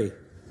weary.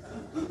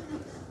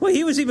 Well,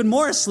 he was even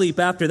more asleep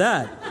after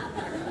that.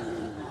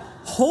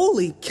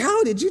 Holy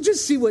cow, did you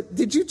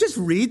just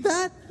read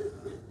that?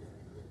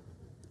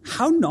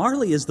 How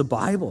gnarly is the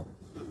Bible?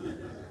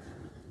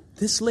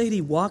 This lady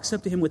walks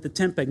up to him with the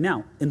tent peg.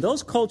 Now, in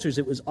those cultures,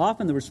 it was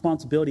often the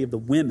responsibility of the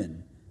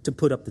women to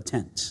put up the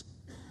tents.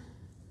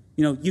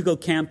 You know, you go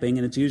camping,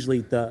 and it's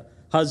usually the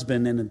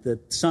husband and the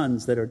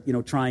sons that are,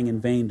 trying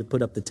in vain to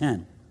put up the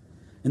tent.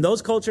 In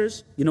those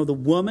cultures, the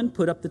woman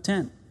put up the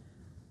tent.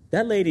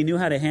 That lady knew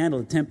how to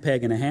handle a tent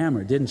peg and a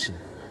hammer, didn't she?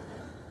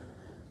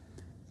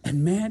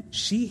 And man,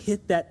 she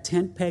hit that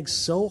tent peg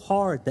so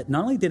hard that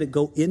not only did it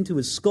go into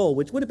his skull,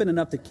 which would have been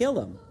enough to kill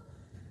him,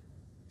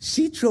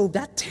 she drove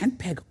that tent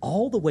peg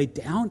all the way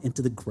down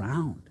into the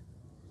ground.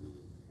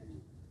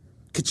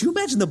 Could you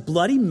imagine the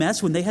bloody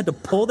mess when they had to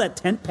pull that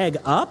tent peg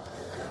up?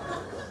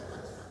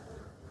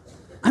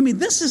 I mean,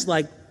 this is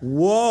like,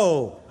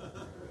 whoa.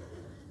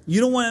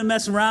 You don't want to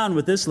mess around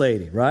with this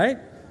lady, right?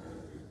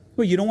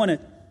 Well, you don't want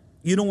to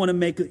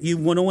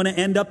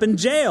end up in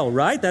jail,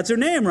 right? That's her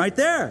name right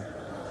there.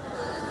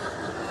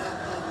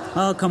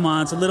 Oh, come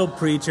on, it's a little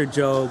preacher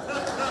joke.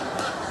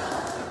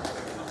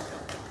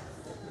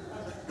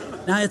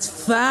 Now, it's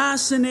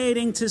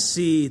fascinating to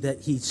see that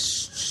he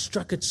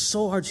struck it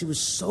so hard. She was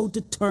so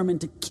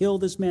determined to kill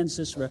this man,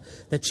 Sisera,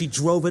 that she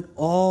drove it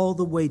all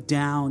the way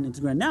down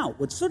into the ground. Now,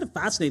 what's sort of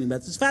fascinating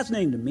about this, it's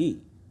fascinating to me,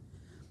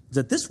 is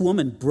that this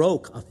woman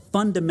broke a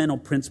fundamental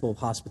principle of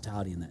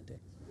hospitality in that day.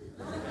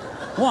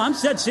 Well, I'm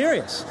dead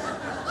serious.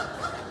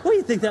 What do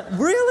you think that?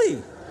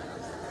 Really?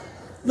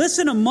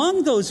 Listen,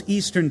 among those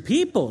Eastern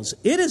peoples,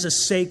 it is a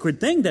sacred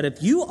thing that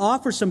if you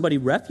offer somebody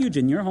refuge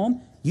in your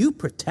home, you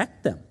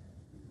protect them.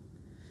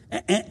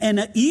 And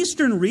an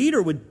Eastern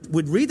reader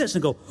would read this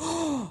and go,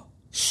 oh,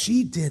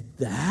 she did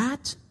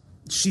that?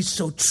 She's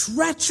so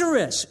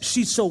treacherous.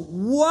 She's so,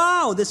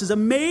 wow, this is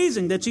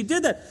amazing that she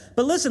did that.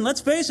 But listen,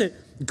 let's face it,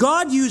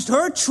 God used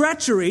her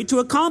treachery to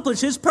accomplish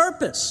his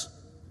purpose.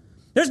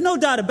 There's no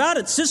doubt about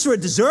it. Sisera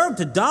deserved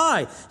to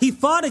die. He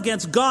fought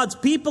against God's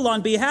people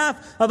on behalf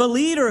of a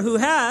leader who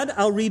had,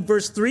 I'll read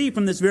verse 3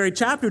 from this very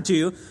chapter to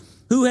you,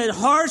 who had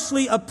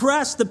harshly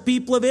oppressed the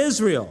people of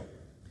Israel.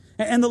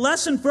 And the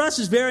lesson for us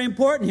is very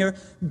important here.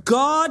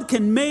 God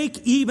can make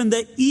even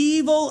the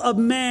evil of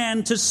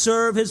man to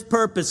serve his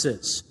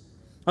purposes.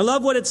 I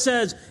love what it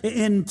says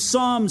in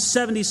Psalm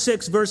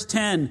 76, verse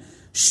 10.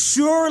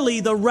 Surely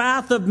the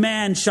wrath of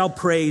man shall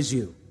praise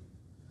you.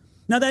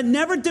 Now that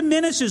never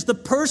diminishes the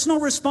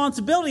personal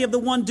responsibility of the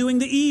one doing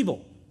the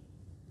evil.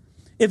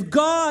 If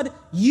God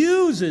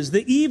uses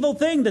the evil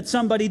thing that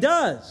somebody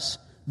does,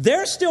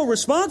 they're still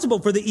responsible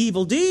for the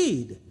evil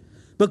deed.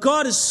 But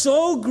God is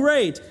so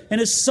great in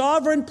his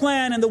sovereign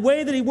plan and the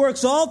way that he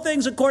works all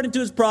things according to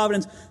his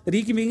providence that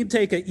he can even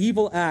take an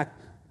evil act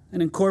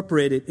and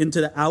incorporate it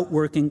into the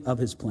outworking of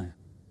his plan.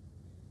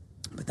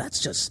 But that's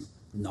just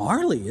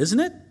gnarly, isn't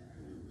it?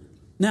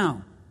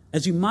 Now,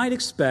 as you might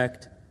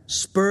expect,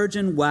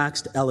 Spurgeon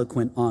waxed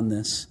eloquent on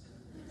this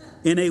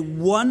in a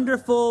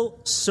wonderful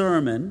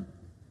sermon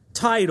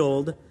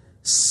titled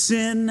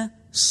Sin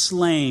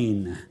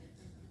Slain.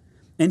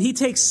 And he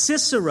takes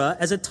Sisera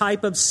as a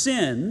type of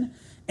sin,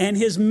 and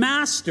his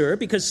master,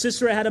 because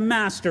Sisera had a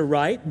master,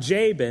 right?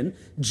 Jabin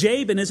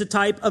is a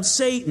type of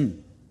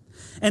Satan.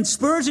 And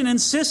Spurgeon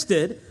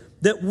insisted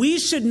that we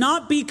should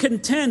not be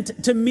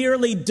content to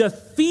merely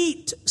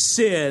defeat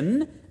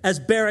sin, as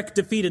Barak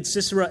defeated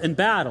Sisera in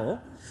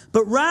battle,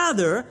 but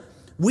rather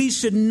we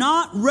should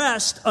not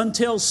rest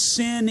until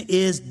sin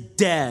is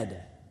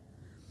dead.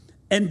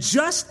 And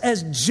just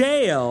as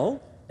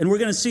Jael, and we're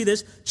going to see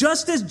this,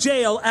 just as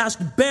Jael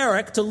asked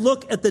Barak to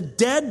look at the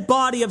dead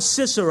body of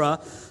Sisera,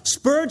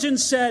 Spurgeon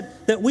said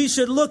that we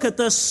should look at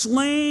the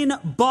slain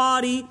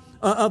body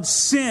of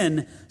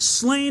sin,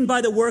 slain by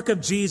the work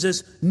of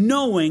Jesus,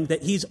 knowing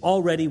that he's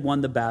already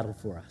won the battle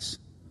for us.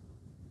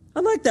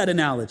 I like that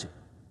analogy.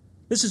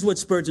 This is what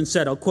Spurgeon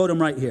said. I'll quote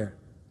him right here.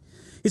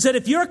 He said,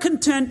 if you're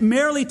content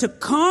merely to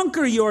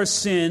conquer your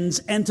sins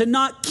and to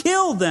not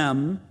kill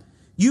them,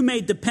 you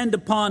may depend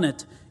upon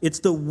it. It's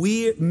the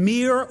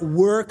mere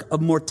work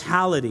of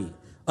mortality,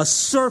 a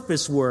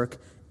surface work,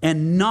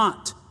 and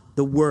not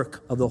the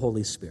work of the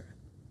Holy Spirit.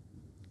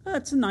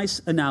 That's a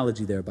nice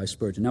analogy there by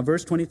Spurgeon. Now,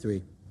 verse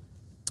 23.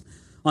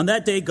 On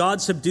that day,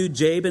 God subdued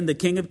Jabin, the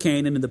king of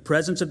Canaan, in the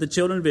presence of the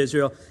children of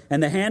Israel,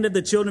 and the hand of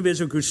the children of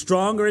Israel grew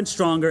stronger and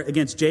stronger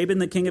against Jabin,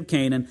 the king of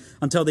Canaan,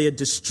 until they had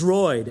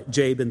destroyed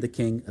Jabin, the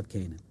king of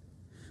Canaan.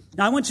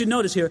 Now, I want you to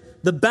notice here,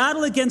 the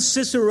battle against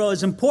Sisera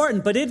is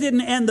important, but it didn't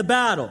end the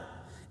battle.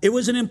 It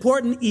was an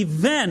important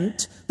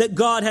event that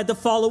God had to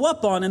follow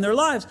up on in their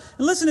lives.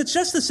 And listen, it's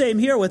just the same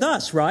here with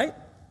us, right?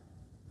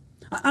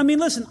 I mean,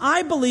 listen,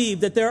 I believe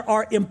that there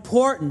are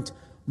important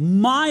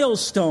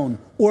milestone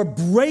or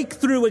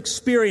breakthrough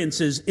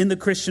experiences in the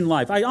Christian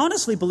life. I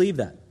honestly believe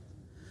that.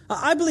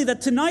 I believe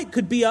that tonight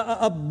could be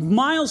a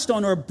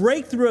milestone or a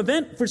breakthrough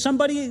event for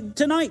somebody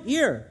tonight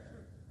here.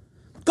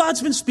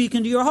 God's been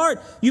speaking to your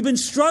heart. You've been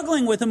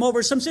struggling with him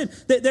over some sin.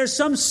 There's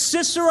some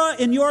Sisera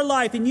in your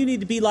life, and you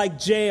need to be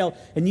like Jael,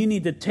 and you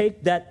need to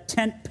take that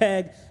tent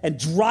peg and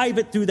drive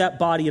it through that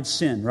body of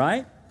sin,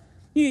 right?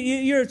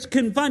 You're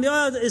confined,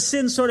 is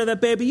sin sort of a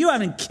baby? You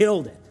haven't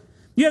killed it.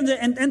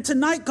 And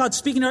tonight, God's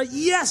speaking to her,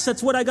 yes,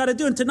 that's what I got to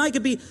do. And tonight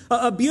could be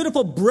a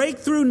beautiful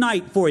breakthrough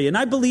night for you. And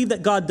I believe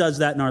that God does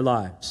that in our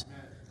lives.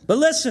 But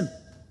listen,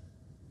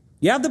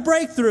 you have the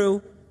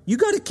breakthrough. You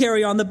got to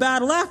carry on the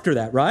battle after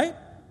that, right?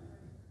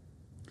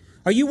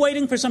 Are you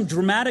waiting for some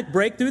dramatic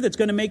breakthrough that's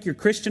going to make your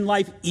Christian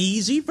life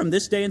easy from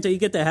this day until you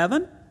get to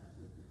heaven?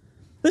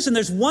 Listen,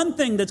 there's one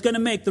thing that's going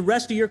to make the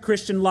rest of your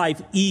Christian life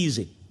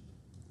easy.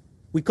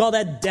 We call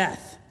that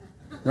death,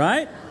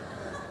 right?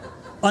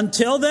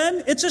 Until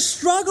then, it's a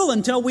struggle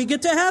until we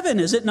get to heaven,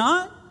 is it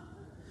not?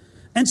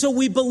 And so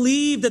we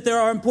believe that there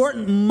are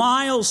important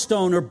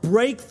milestone or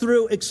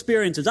breakthrough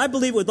experiences. I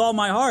believe with all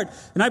my heart,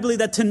 and I believe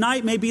that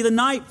tonight may be the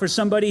night for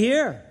somebody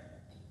here.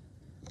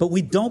 But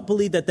we don't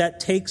believe that that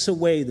takes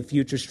away the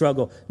future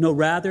struggle. No,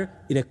 rather,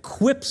 it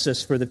equips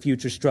us for the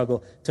future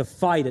struggle to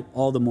fight it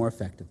all the more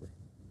effectively.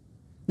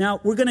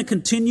 Now, we're going to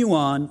continue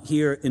on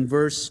here in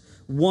verse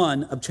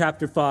 1 of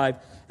chapter 5.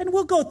 And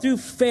we'll go through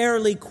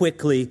fairly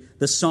quickly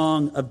the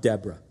Song of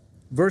Deborah.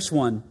 Verse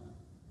 1.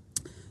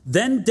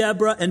 Then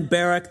Deborah and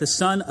Barak, the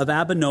son of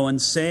Abinoam,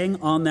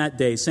 sang on that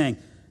day, saying,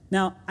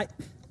 now,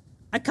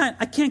 I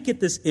can't get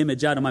this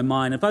image out of my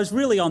mind. If I was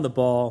really on the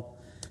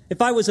ball,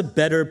 if I was a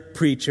better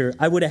preacher,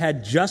 I would have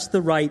had just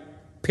the right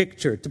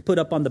picture to put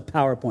up on the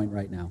PowerPoint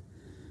right now.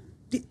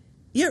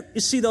 You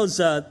see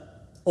those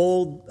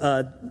old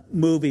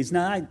movies?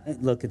 Now,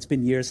 look, it's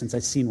been years since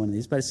I've seen one of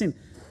these, but I've seen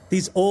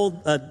these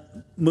old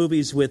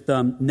movies with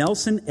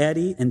Nelson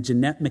Eddy and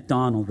Jeanette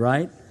MacDonald,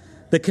 right?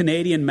 The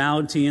Canadian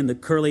Mountie and the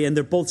Curly, and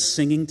they're both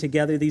singing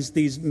together,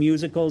 these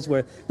musicals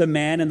where the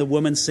man and the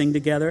woman sing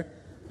together.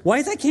 Why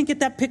is I can't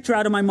get that picture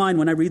out of my mind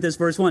when I read this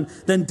verse 1?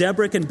 Then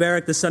Deborah and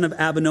Barak, the son of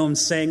Abinoam,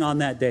 sang on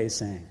that day,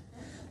 saying.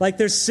 Like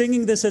they're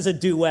singing this as a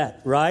duet,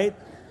 right?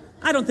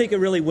 I don't think it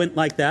really went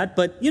like that,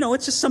 but,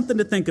 it's just something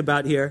to think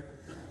about here.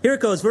 Here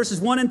it goes,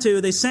 verses 1 and 2.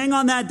 They sang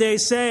on that day,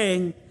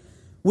 saying,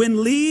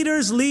 when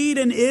leaders lead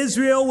in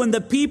Israel, when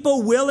the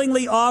people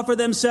willingly offer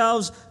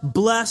themselves,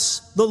 bless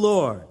the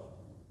Lord.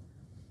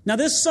 Now,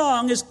 this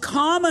song is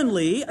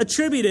commonly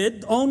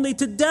attributed only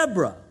to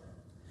Deborah.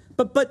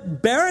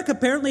 But Barak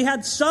apparently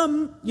had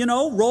some,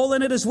 role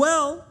in it as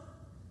well.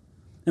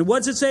 And what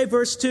does it say,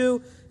 verse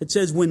 2? It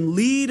says, when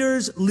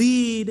leaders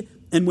lead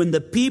and when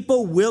the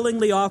people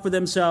willingly offer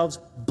themselves,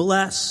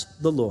 bless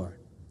the Lord.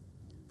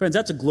 Friends,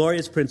 that's a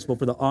glorious principle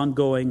for the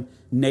ongoing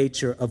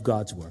nature of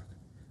God's work.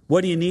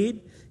 What do you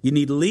need? You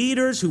need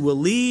leaders who will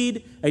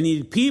lead, and you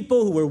need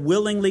people who will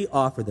willingly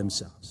offer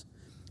themselves.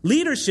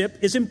 Leadership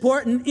is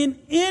important in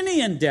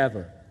any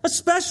endeavor,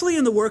 especially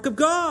in the work of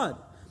God.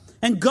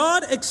 And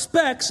God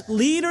expects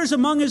leaders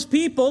among his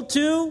people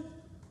to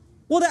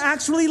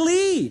actually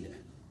lead.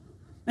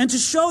 And to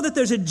show that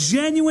there's a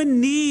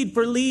genuine need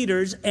for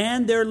leaders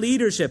and their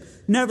leadership.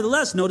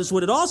 Nevertheless, notice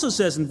what it also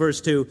says in verse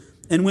 2.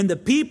 And when the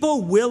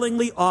people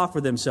willingly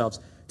offer themselves.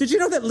 Did you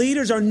know that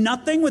leaders are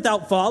nothing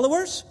without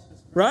followers?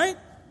 Right?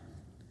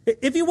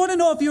 If you want to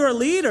know if you're a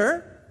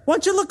leader, why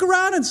don't you look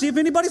around and see if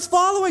anybody's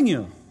following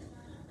you?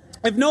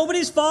 If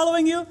nobody's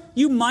following you,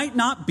 you might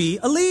not be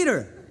a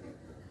leader.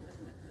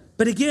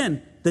 But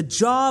again, the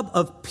job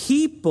of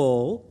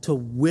people to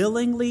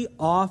willingly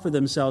offer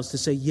themselves to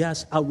say,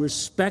 yes, I'll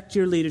respect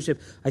your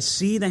leadership. I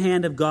see the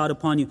hand of God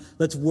upon you.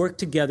 Let's work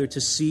together to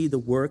see the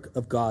work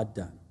of God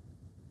done.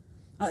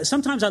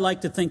 Sometimes I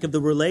like to think of the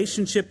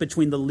relationship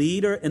between the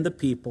leader and the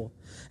people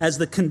as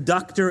the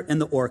conductor and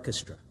the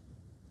orchestra.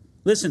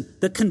 Listen,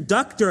 the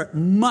conductor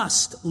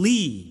must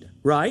lead,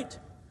 right?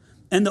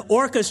 And the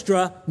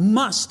orchestra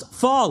must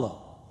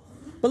follow.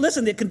 But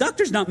listen, the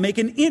conductor's not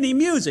making any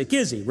music,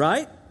 is he,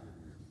 right?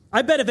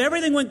 I bet if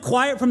everything went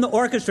quiet from the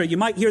orchestra, you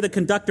might hear the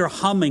conductor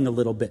humming a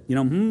little bit.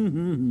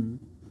 And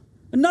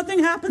nothing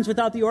happens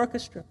without the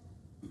orchestra.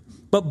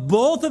 But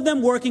both of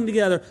them working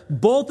together,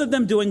 both of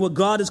them doing what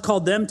God has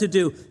called them to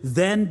do,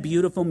 then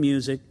beautiful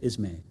music is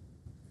made.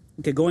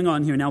 Okay, going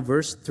on here now,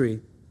 verse 3.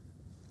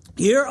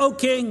 Hear, O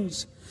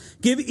kings.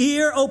 Give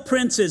ear, O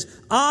princes.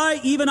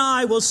 Even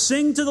I, will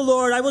sing to the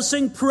Lord. I will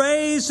sing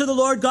praise to the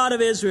Lord God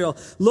of Israel.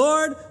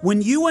 Lord,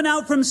 when you went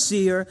out from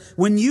Seir,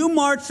 when you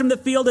marched from the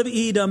field of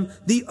Edom,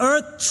 the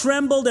earth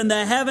trembled and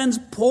the heavens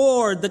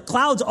poured. The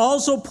clouds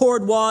also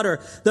poured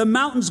water. The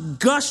mountains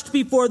gushed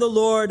before the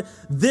Lord.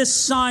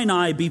 This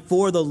Sinai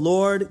before the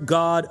Lord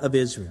God of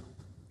Israel.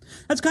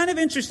 That's kind of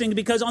interesting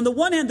because on the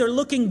one hand, they're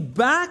looking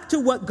back to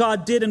what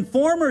God did in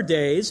former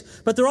days,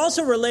 but they're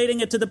also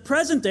relating it to the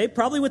present day,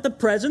 probably with the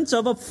presence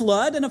of a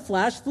flood and a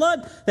flash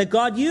flood that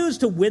God used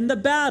to win the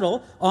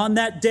battle on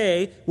that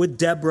day with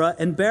Deborah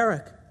and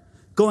Barak.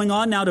 Going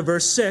on now to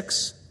verse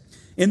 6.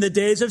 In the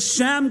days of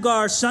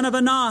Shamgar, son of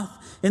Anath,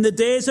 in the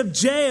days of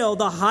Jael,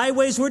 the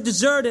highways were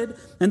deserted,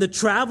 and the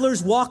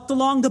travelers walked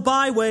along the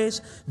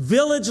byways.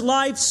 Village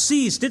life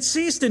ceased. It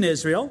ceased in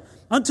Israel.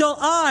 Until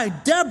I,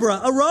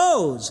 Deborah,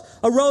 arose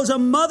a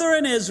mother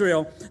in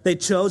Israel. They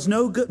chose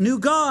no new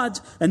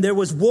gods, and there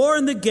was war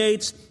in the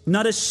gates.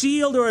 Not a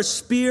shield or a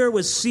spear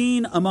was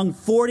seen among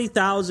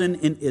 40,000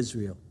 in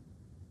Israel.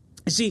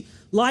 You see,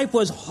 life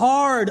was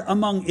hard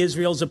among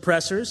Israel's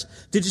oppressors.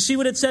 Did you see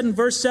what it said in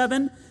verse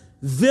 7?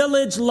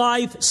 Village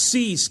life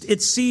ceased.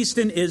 It ceased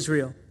in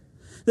Israel.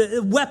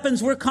 The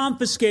weapons were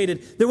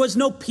confiscated. There was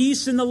no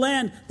peace in the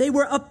land. They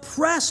were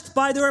oppressed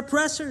by their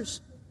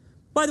oppressors.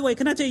 By the way,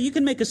 can I tell you, you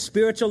can make a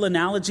spiritual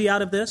analogy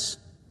out of this.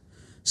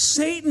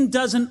 Satan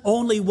doesn't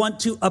only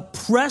want to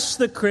oppress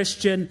the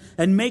Christian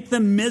and make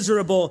them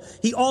miserable.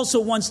 He also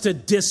wants to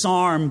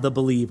disarm the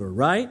believer,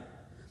 right?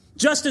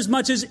 Just as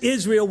much as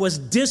Israel was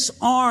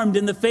disarmed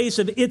in the face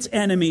of its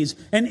enemies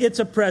and its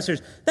oppressors.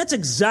 That's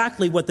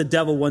exactly what the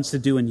devil wants to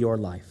do in your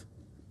life.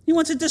 He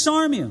wants to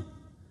disarm you.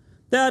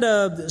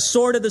 That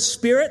sword of the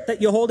Spirit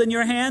that you hold in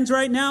your hands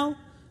right now,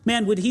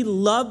 man, would he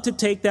love to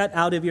take that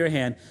out of your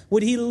hand?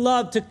 Would he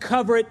love to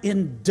cover it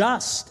in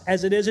dust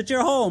as it is at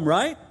your home,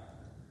 right?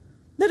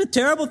 Isn't that a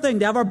terrible thing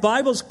to have our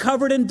Bibles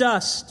covered in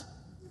dust?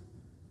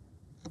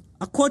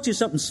 I'll quote you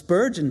something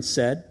Spurgeon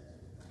said.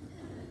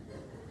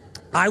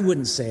 I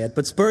wouldn't say it,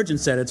 but Spurgeon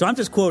said it, so I'm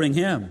just quoting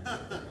him.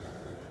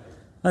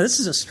 Now, this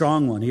is a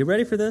strong one. Are you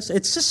ready for this?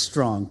 It's just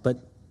strong, but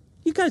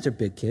you guys are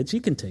big kids.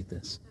 You can take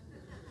this.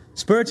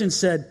 Spurgeon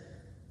said,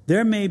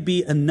 there may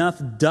be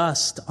enough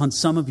dust on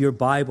some of your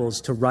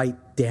Bibles to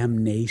write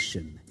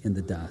damnation in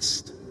the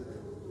dust.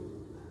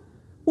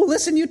 Well,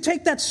 listen, you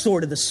take that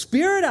sword of the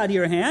Spirit out of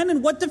your hand,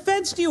 and what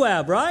defense do you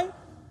have, right?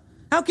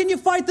 How can you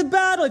fight the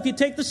battle if you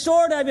take the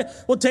sword out of you?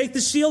 Well, take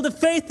the shield of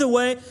faith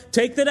away.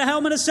 Take the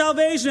helmet of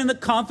salvation and the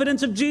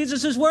confidence of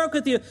Jesus' work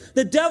with you.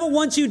 The devil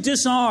wants you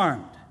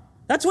disarmed.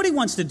 That's what he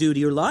wants to do to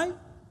your life.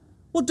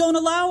 Well, don't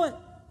allow it.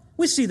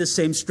 We see the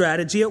same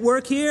strategy at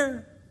work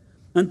here.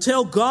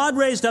 Until God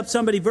raised up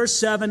somebody, verse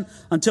 7,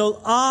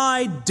 until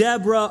I,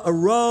 Deborah,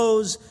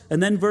 arose.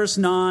 And then verse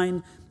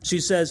 9, she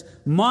says,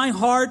 my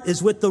heart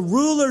is with the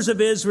rulers of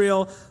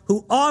Israel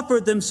who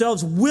offered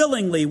themselves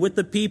willingly with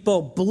the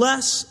people.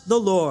 Bless the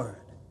Lord.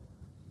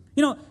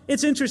 You know,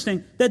 it's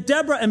interesting that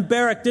Deborah and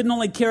Barak didn't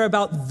only care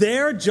about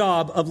their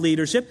job of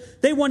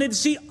leadership. They wanted to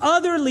see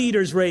other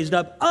leaders raised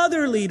up,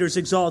 other leaders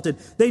exalted.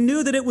 They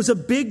knew that it was a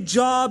big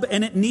job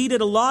and it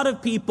needed a lot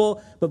of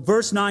people. But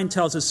verse 9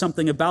 tells us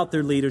something about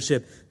their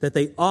leadership, that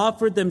they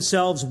offered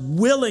themselves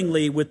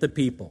willingly with the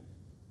people.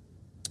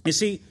 You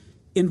see,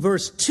 in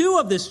verse 2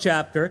 of this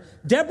chapter,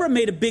 Deborah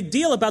made a big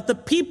deal about the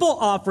people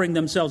offering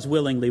themselves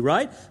willingly,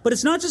 right? But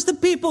it's not just the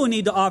people who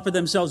need to offer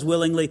themselves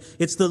willingly.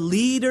 It's the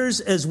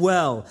leaders as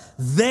well.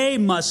 They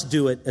must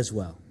do it as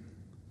well.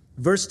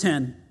 Verse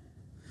 10,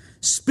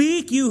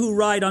 speak, you who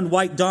ride on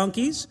white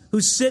donkeys, who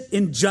sit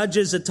in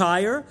judges'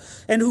 attire,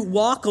 and who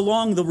walk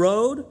along the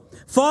road,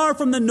 far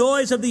from the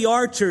noise of the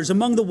archers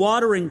among the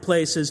watering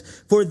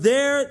places, for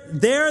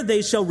there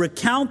they shall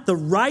recount the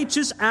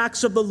righteous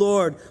acts of the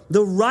Lord,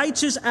 the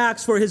righteous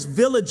acts for his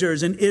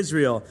villagers in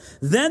Israel.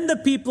 Then the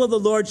people of the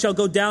Lord shall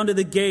go down to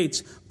the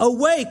gates.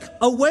 Awake,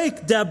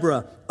 awake,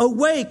 Deborah.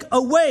 Awake,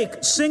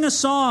 awake, sing a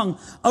song.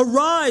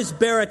 Arise,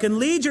 Barak, and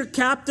lead your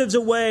captives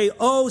away,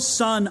 O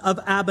son of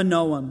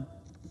Abinoam.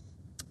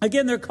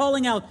 Again, they're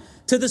calling out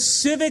to the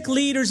civic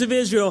leaders of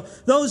Israel,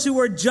 those who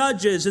were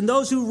judges and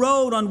those who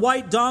rode on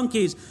white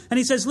donkeys. And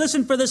he says,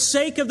 listen, for the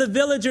sake of the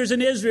villagers in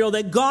Israel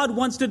that God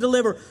wants to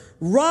deliver,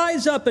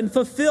 rise up and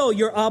fulfill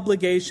your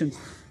obligations.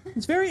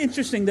 It's very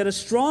interesting that a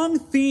strong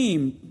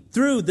theme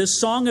through this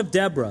Song of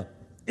Deborah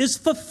is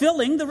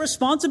fulfilling the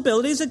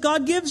responsibilities that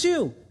God gives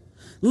you.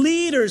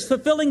 Leaders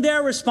fulfilling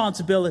their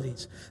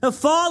responsibilities.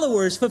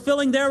 Followers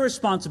fulfilling their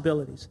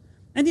responsibilities.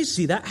 And you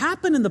see that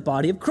happen in the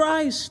body of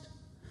Christ.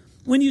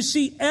 When you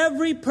see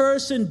every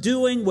person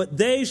doing what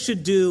they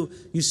should do,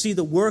 you see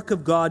the work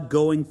of God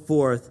going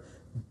forth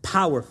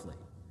powerfully.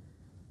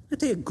 I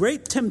tell you, a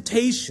great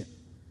temptation,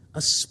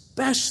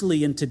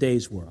 especially in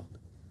today's world,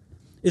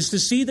 is to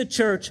see the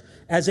church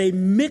as a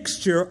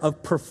mixture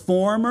of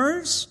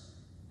performers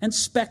and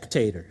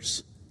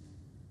spectators.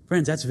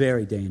 Friends, that's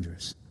very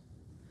dangerous.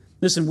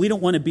 Listen, we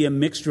don't want to be a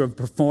mixture of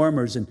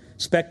performers and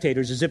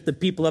spectators as if the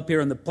people up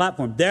here on the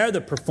platform, they're the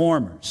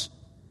performers.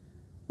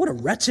 What a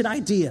wretched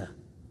idea.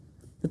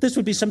 That this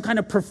would be some kind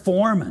of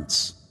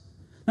performance.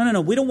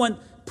 No. We don't want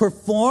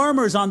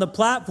performers on the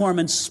platform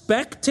and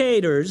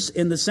spectators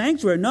in the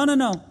sanctuary.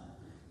 No.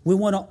 We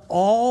want to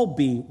all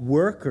be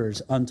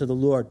workers unto the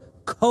Lord,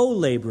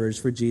 co-laborers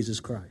for Jesus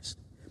Christ.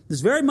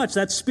 There's very much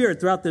that spirit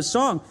throughout this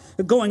song.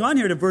 Going on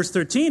here to verse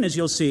 13, as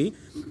you'll see,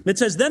 it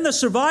says, then the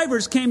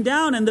survivors came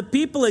down and the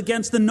people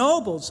against the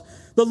nobles.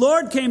 The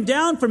Lord came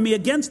down from me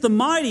against the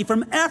mighty.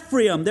 From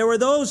Ephraim, there were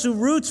those whose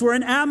roots were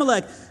in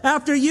Amalek.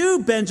 After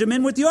you,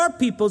 Benjamin, with your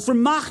peoples.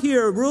 From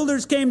Machir,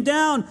 rulers came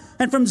down.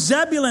 And from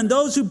Zebulun,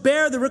 those who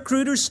bear the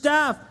recruiter's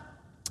staff.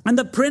 And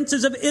the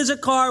princes of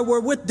Issachar were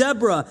with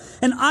Deborah.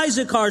 And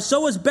Issachar, so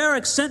was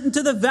Barak, sent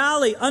into the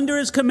valley under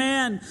his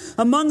command.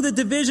 Among the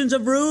divisions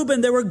of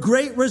Reuben, there were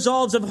great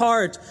resolves of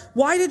heart.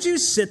 Why did you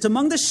sit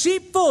among the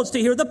sheepfolds to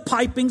hear the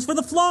pipings for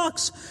the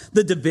flocks?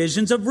 The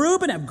divisions of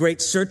Reuben have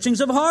great searchings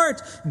of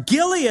heart.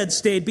 Gilead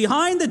stayed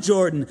behind the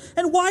Jordan.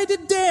 And why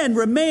did Dan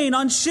remain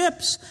on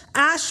ships?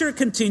 Asher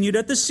continued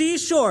at the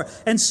seashore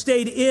and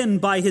stayed in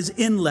by his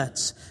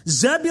inlets.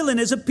 Zebulun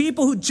is a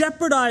people who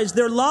jeopardized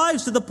their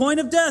lives to the point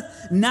of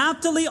death.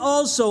 Naphtali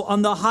also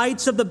on the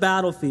heights of the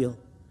battlefield.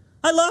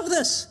 I love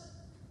this.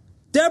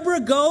 Deborah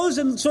goes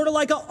and sort of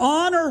like an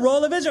honor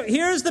roll of Israel.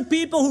 Here's the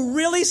people who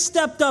really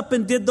stepped up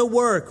and did the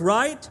work,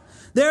 right?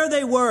 There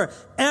they were.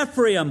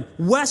 Ephraim,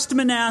 West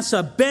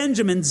Manasseh,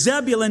 Benjamin,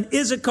 Zebulun,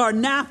 Issachar,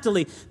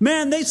 Naphtali.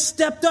 Man, they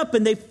stepped up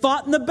and they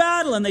fought in the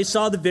battle and they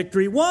saw the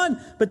victory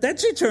won. But then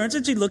she turns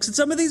and she looks at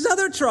some of these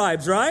other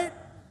tribes, right?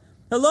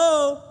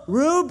 Hello,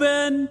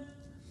 Reuben,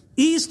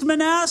 East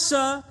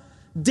Manasseh,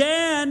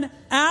 Dan,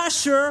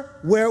 Asher,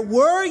 where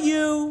were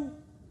you?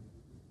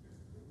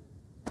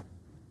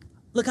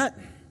 Look,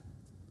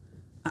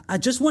 I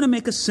just want to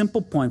make a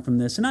simple point from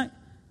this. And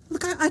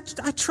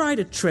I try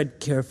to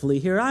tread carefully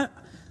here.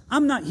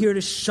 I'm not here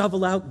to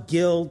shovel out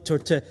guilt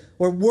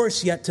or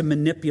worse yet, to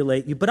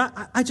manipulate you.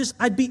 But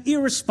I'd be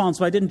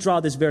irresponsible if I didn't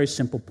draw this very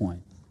simple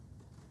point.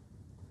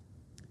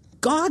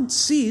 God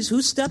sees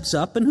who steps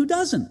up and who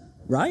doesn't,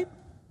 right?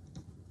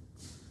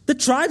 The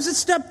tribes that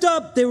stepped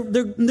up,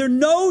 they're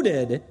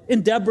noted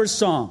in Deborah's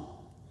song.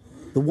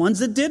 The ones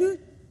that didn't,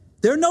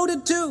 they're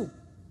noted too.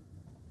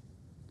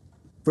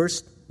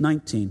 Verse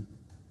 19.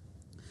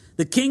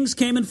 The kings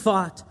came and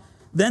fought.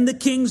 Then the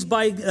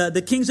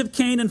kings of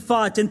Canaan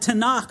fought in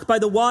Tanakh by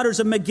the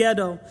waters of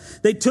Megiddo.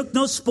 They took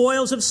no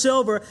spoils of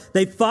silver.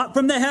 They fought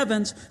from the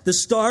heavens. The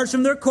stars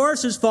from their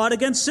courses fought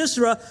against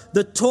Sisera.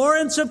 The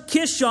torrents of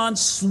Kishon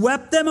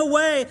swept them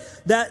away.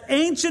 That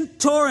ancient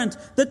torrent,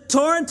 the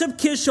torrent of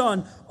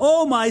Kishon.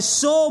 Oh, my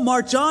soul,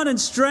 march on in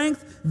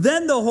strength.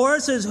 Then the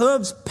horses'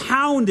 hooves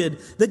pounded.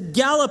 The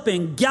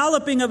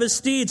galloping of his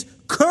steeds.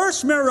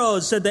 Curse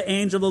Meroz, said the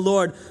angel of the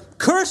Lord.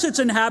 Curse its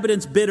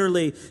inhabitants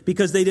bitterly,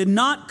 because they did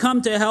not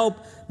come to the help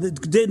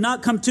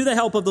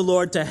of the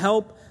Lord, to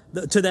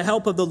the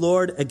help of the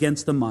Lord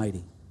against the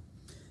mighty.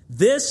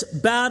 This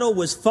battle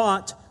was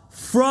fought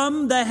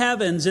from the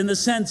heavens, in the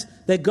sense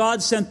that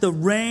God sent the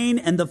rain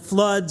and the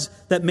floods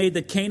that made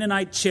the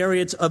Canaanite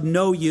chariots of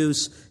no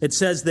use. It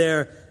says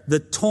there, the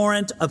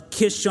torrent of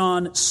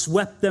Kishon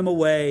swept them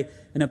away,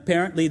 and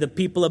apparently the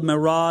people of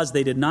Meroz,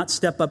 they did not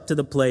step up to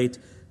the plate.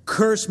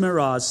 Curse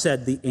Meroz,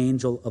 said the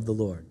angel of the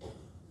Lord.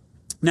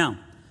 Now,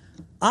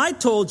 I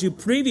told you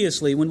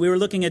previously when we were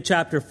looking at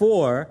chapter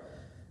 4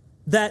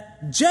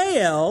 that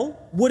Jael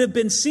would have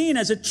been seen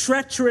as a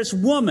treacherous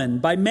woman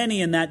by many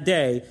in that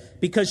day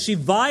because she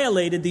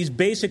violated these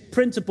basic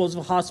principles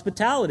of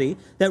hospitality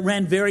that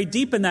ran very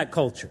deep in that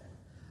culture.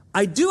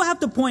 I do have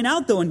to point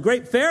out, though, in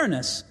great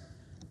fairness,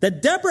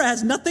 that Deborah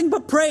has nothing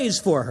but praise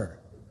for her.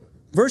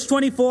 Verse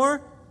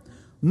 24,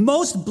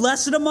 most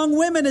blessed among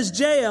women is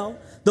Jael,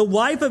 the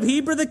wife of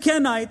Heber the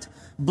Kenite.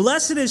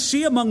 Blessed is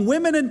she among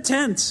women in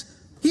tents.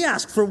 He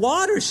asked for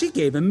water. She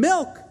gave him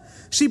milk.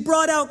 She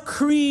brought out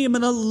cream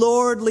in a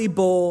lordly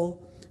bowl.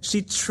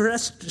 She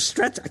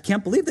stretched, I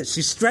can't believe this.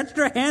 She stretched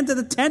her hand to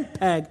the tent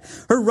peg,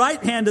 her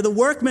right hand to the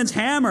workman's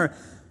hammer.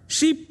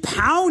 She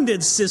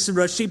pounded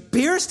Sisera. She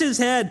pierced his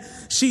head.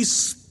 She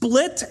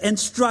split and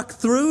struck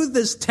through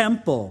this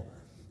temple.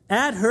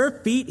 At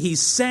her feet he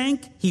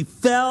sank, he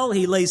fell,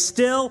 he lay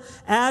still.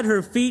 At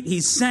her feet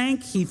he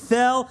sank, he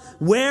fell.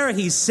 Where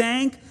he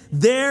sank,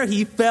 there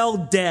he fell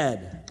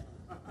dead.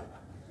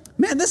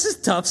 Man, this is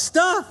tough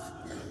stuff.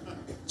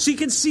 She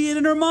can see it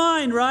in her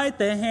mind, right?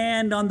 The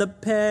hand on the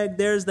peg,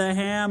 there's the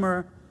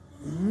hammer.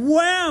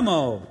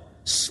 Whammo!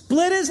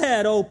 Split his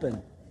head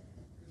open.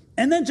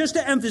 And then just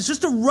to emphasize,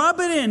 just to rub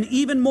it in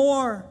even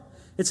more,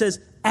 it says,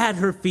 at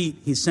her feet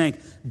he sank.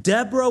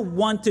 Deborah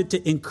wanted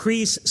to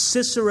increase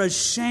Sisera's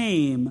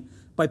shame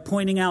by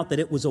pointing out that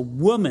it was a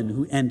woman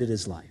who ended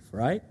his life,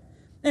 right?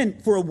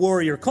 And for a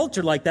warrior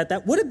culture like that,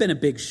 that would have been a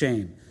big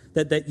shame.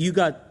 That you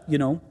got,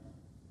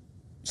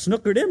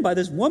 snookered in by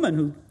this woman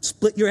who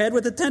split your head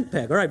with a tent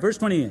peg. All right, verse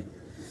 28.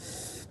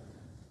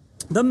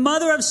 The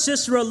mother of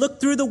Sisera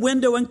looked through the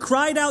window and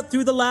cried out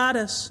through the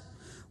lattice,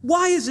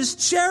 why is his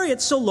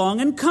chariot so long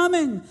in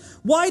coming?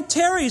 Why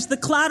tarries the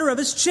clatter of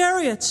his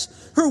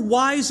chariots? Her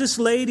wisest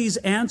ladies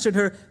answered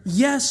her.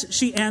 Yes,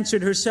 she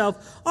answered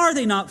herself. Are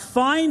they not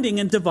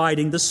finding and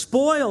dividing the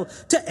spoil?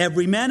 To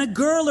every man a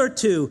girl or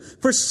two.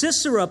 For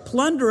Sisera,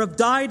 plunder of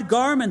dyed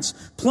garments,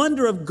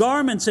 plunder of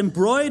garments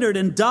embroidered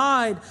and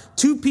dyed.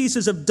 2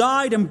 pieces of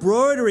dyed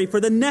embroidery for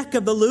the neck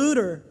of the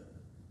looter.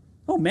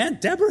 Oh man,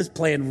 Deborah's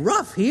playing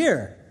rough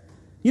here.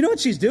 You know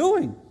what she's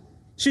doing?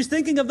 She's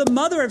thinking of the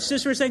mother of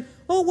Sisera saying,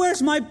 oh,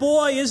 where's my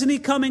boy? Isn't he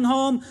coming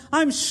home?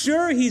 I'm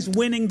sure he's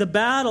winning the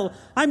battle.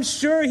 I'm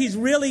sure he's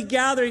really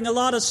gathering a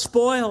lot of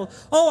spoil.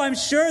 Oh, I'm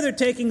sure they're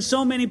taking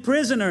so many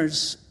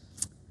prisoners.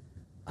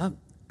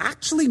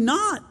 Actually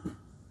not.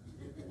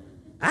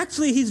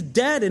 Actually, he's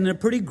dead in a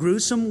pretty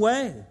gruesome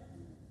way.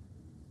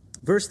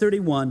 Verse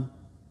 31.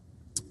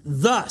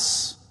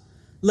 Thus,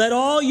 let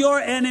all your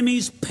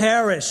enemies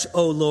perish,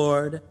 O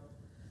Lord.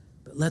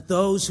 But let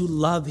those who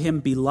love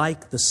him be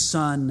like the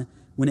sun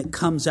when it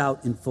comes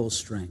out in full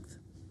strength.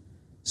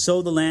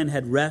 So the land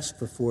had rest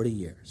for 40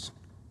 years.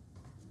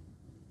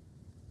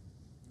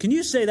 Can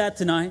you say that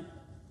tonight?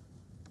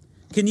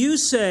 Can you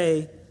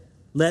say,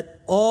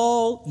 let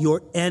all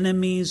your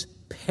enemies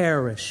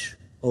perish,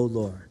 O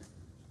Lord?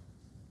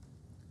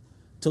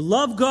 To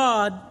love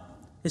God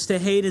is to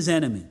hate his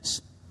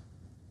enemies.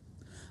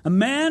 A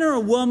man or a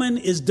woman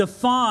is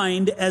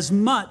defined as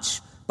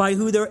much by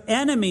who their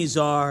enemies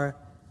are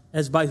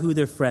as by who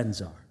their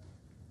friends are.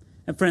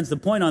 And friends, the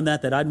point on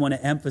that I'd want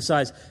to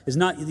emphasize is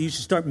not you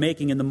should start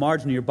making in the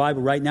margin of your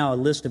Bible right now a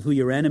list of who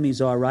your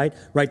enemies are, right?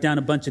 Write down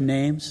a bunch of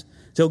names.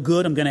 So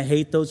good, I'm going to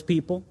hate those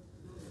people.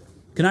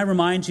 Can I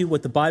remind you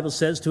what the Bible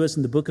says to us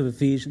in the book of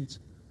Ephesians?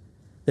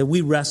 That we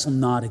wrestle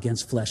not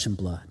against flesh and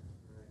blood,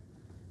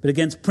 but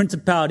against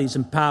principalities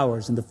and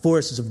powers and the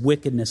forces of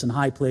wickedness in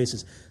high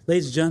places.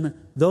 Ladies and gentlemen,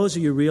 those are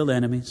your real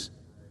enemies.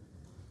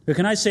 Or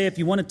can I say, if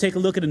you want to take a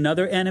look at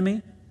another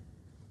enemy,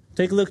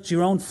 take a look at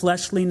your own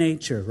fleshly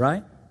nature,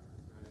 right?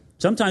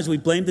 Sometimes we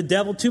blame the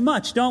devil too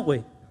much, don't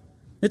we?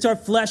 It's our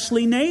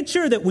fleshly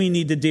nature that we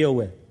need to deal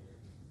with.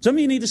 Some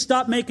of you need to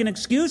stop making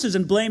excuses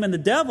and blaming the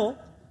devil.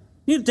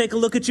 You need to take a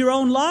look at your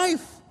own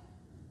life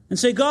and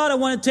say, God, I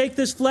want to take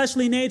this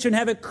fleshly nature and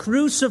have it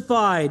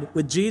crucified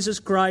with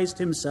Jesus Christ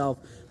himself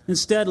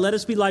Instead, let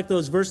us be like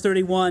those. Verse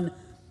 31,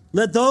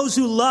 let those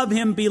who love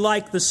him be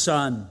like the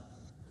Son.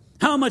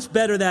 How much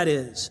better that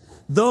is.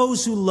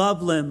 Those who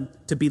love him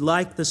to be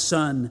like the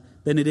Son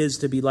than it is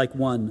to be like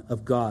one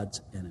of God's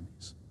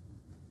enemies.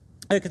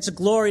 It's a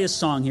glorious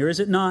song here,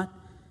 is it not?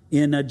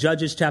 In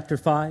Judges chapter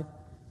 5.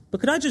 But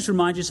could I just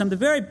remind you something,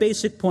 the very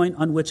basic point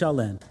on which I'll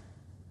end.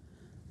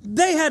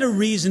 They had a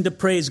reason to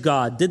praise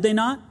God, did they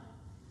not?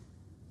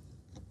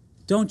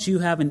 Don't you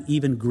have an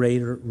even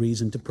greater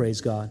reason to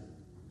praise God?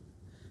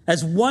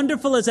 As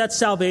wonderful as that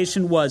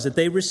salvation was that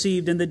they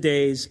received in the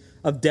days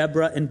of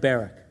Deborah and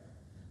Barak,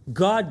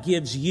 God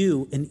gives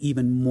you an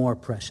even more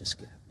precious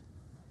gift.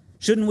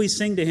 Shouldn't we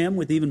sing to him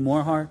with even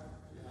more heart?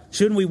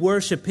 Shouldn't we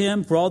worship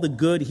him for all the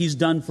good he's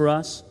done for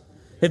us?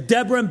 If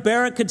Deborah and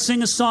Barak could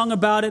sing a song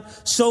about it,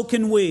 so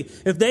can we.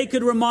 If they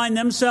could remind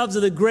themselves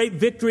of the great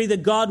victory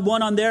that God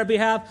won on their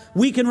behalf,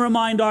 we can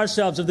remind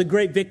ourselves of the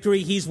great victory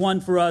he's won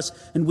for us,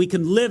 and we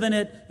can live in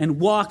it and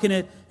walk in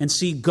it and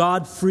see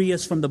God free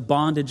us from the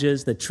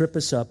bondages that trip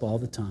us up all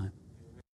the time.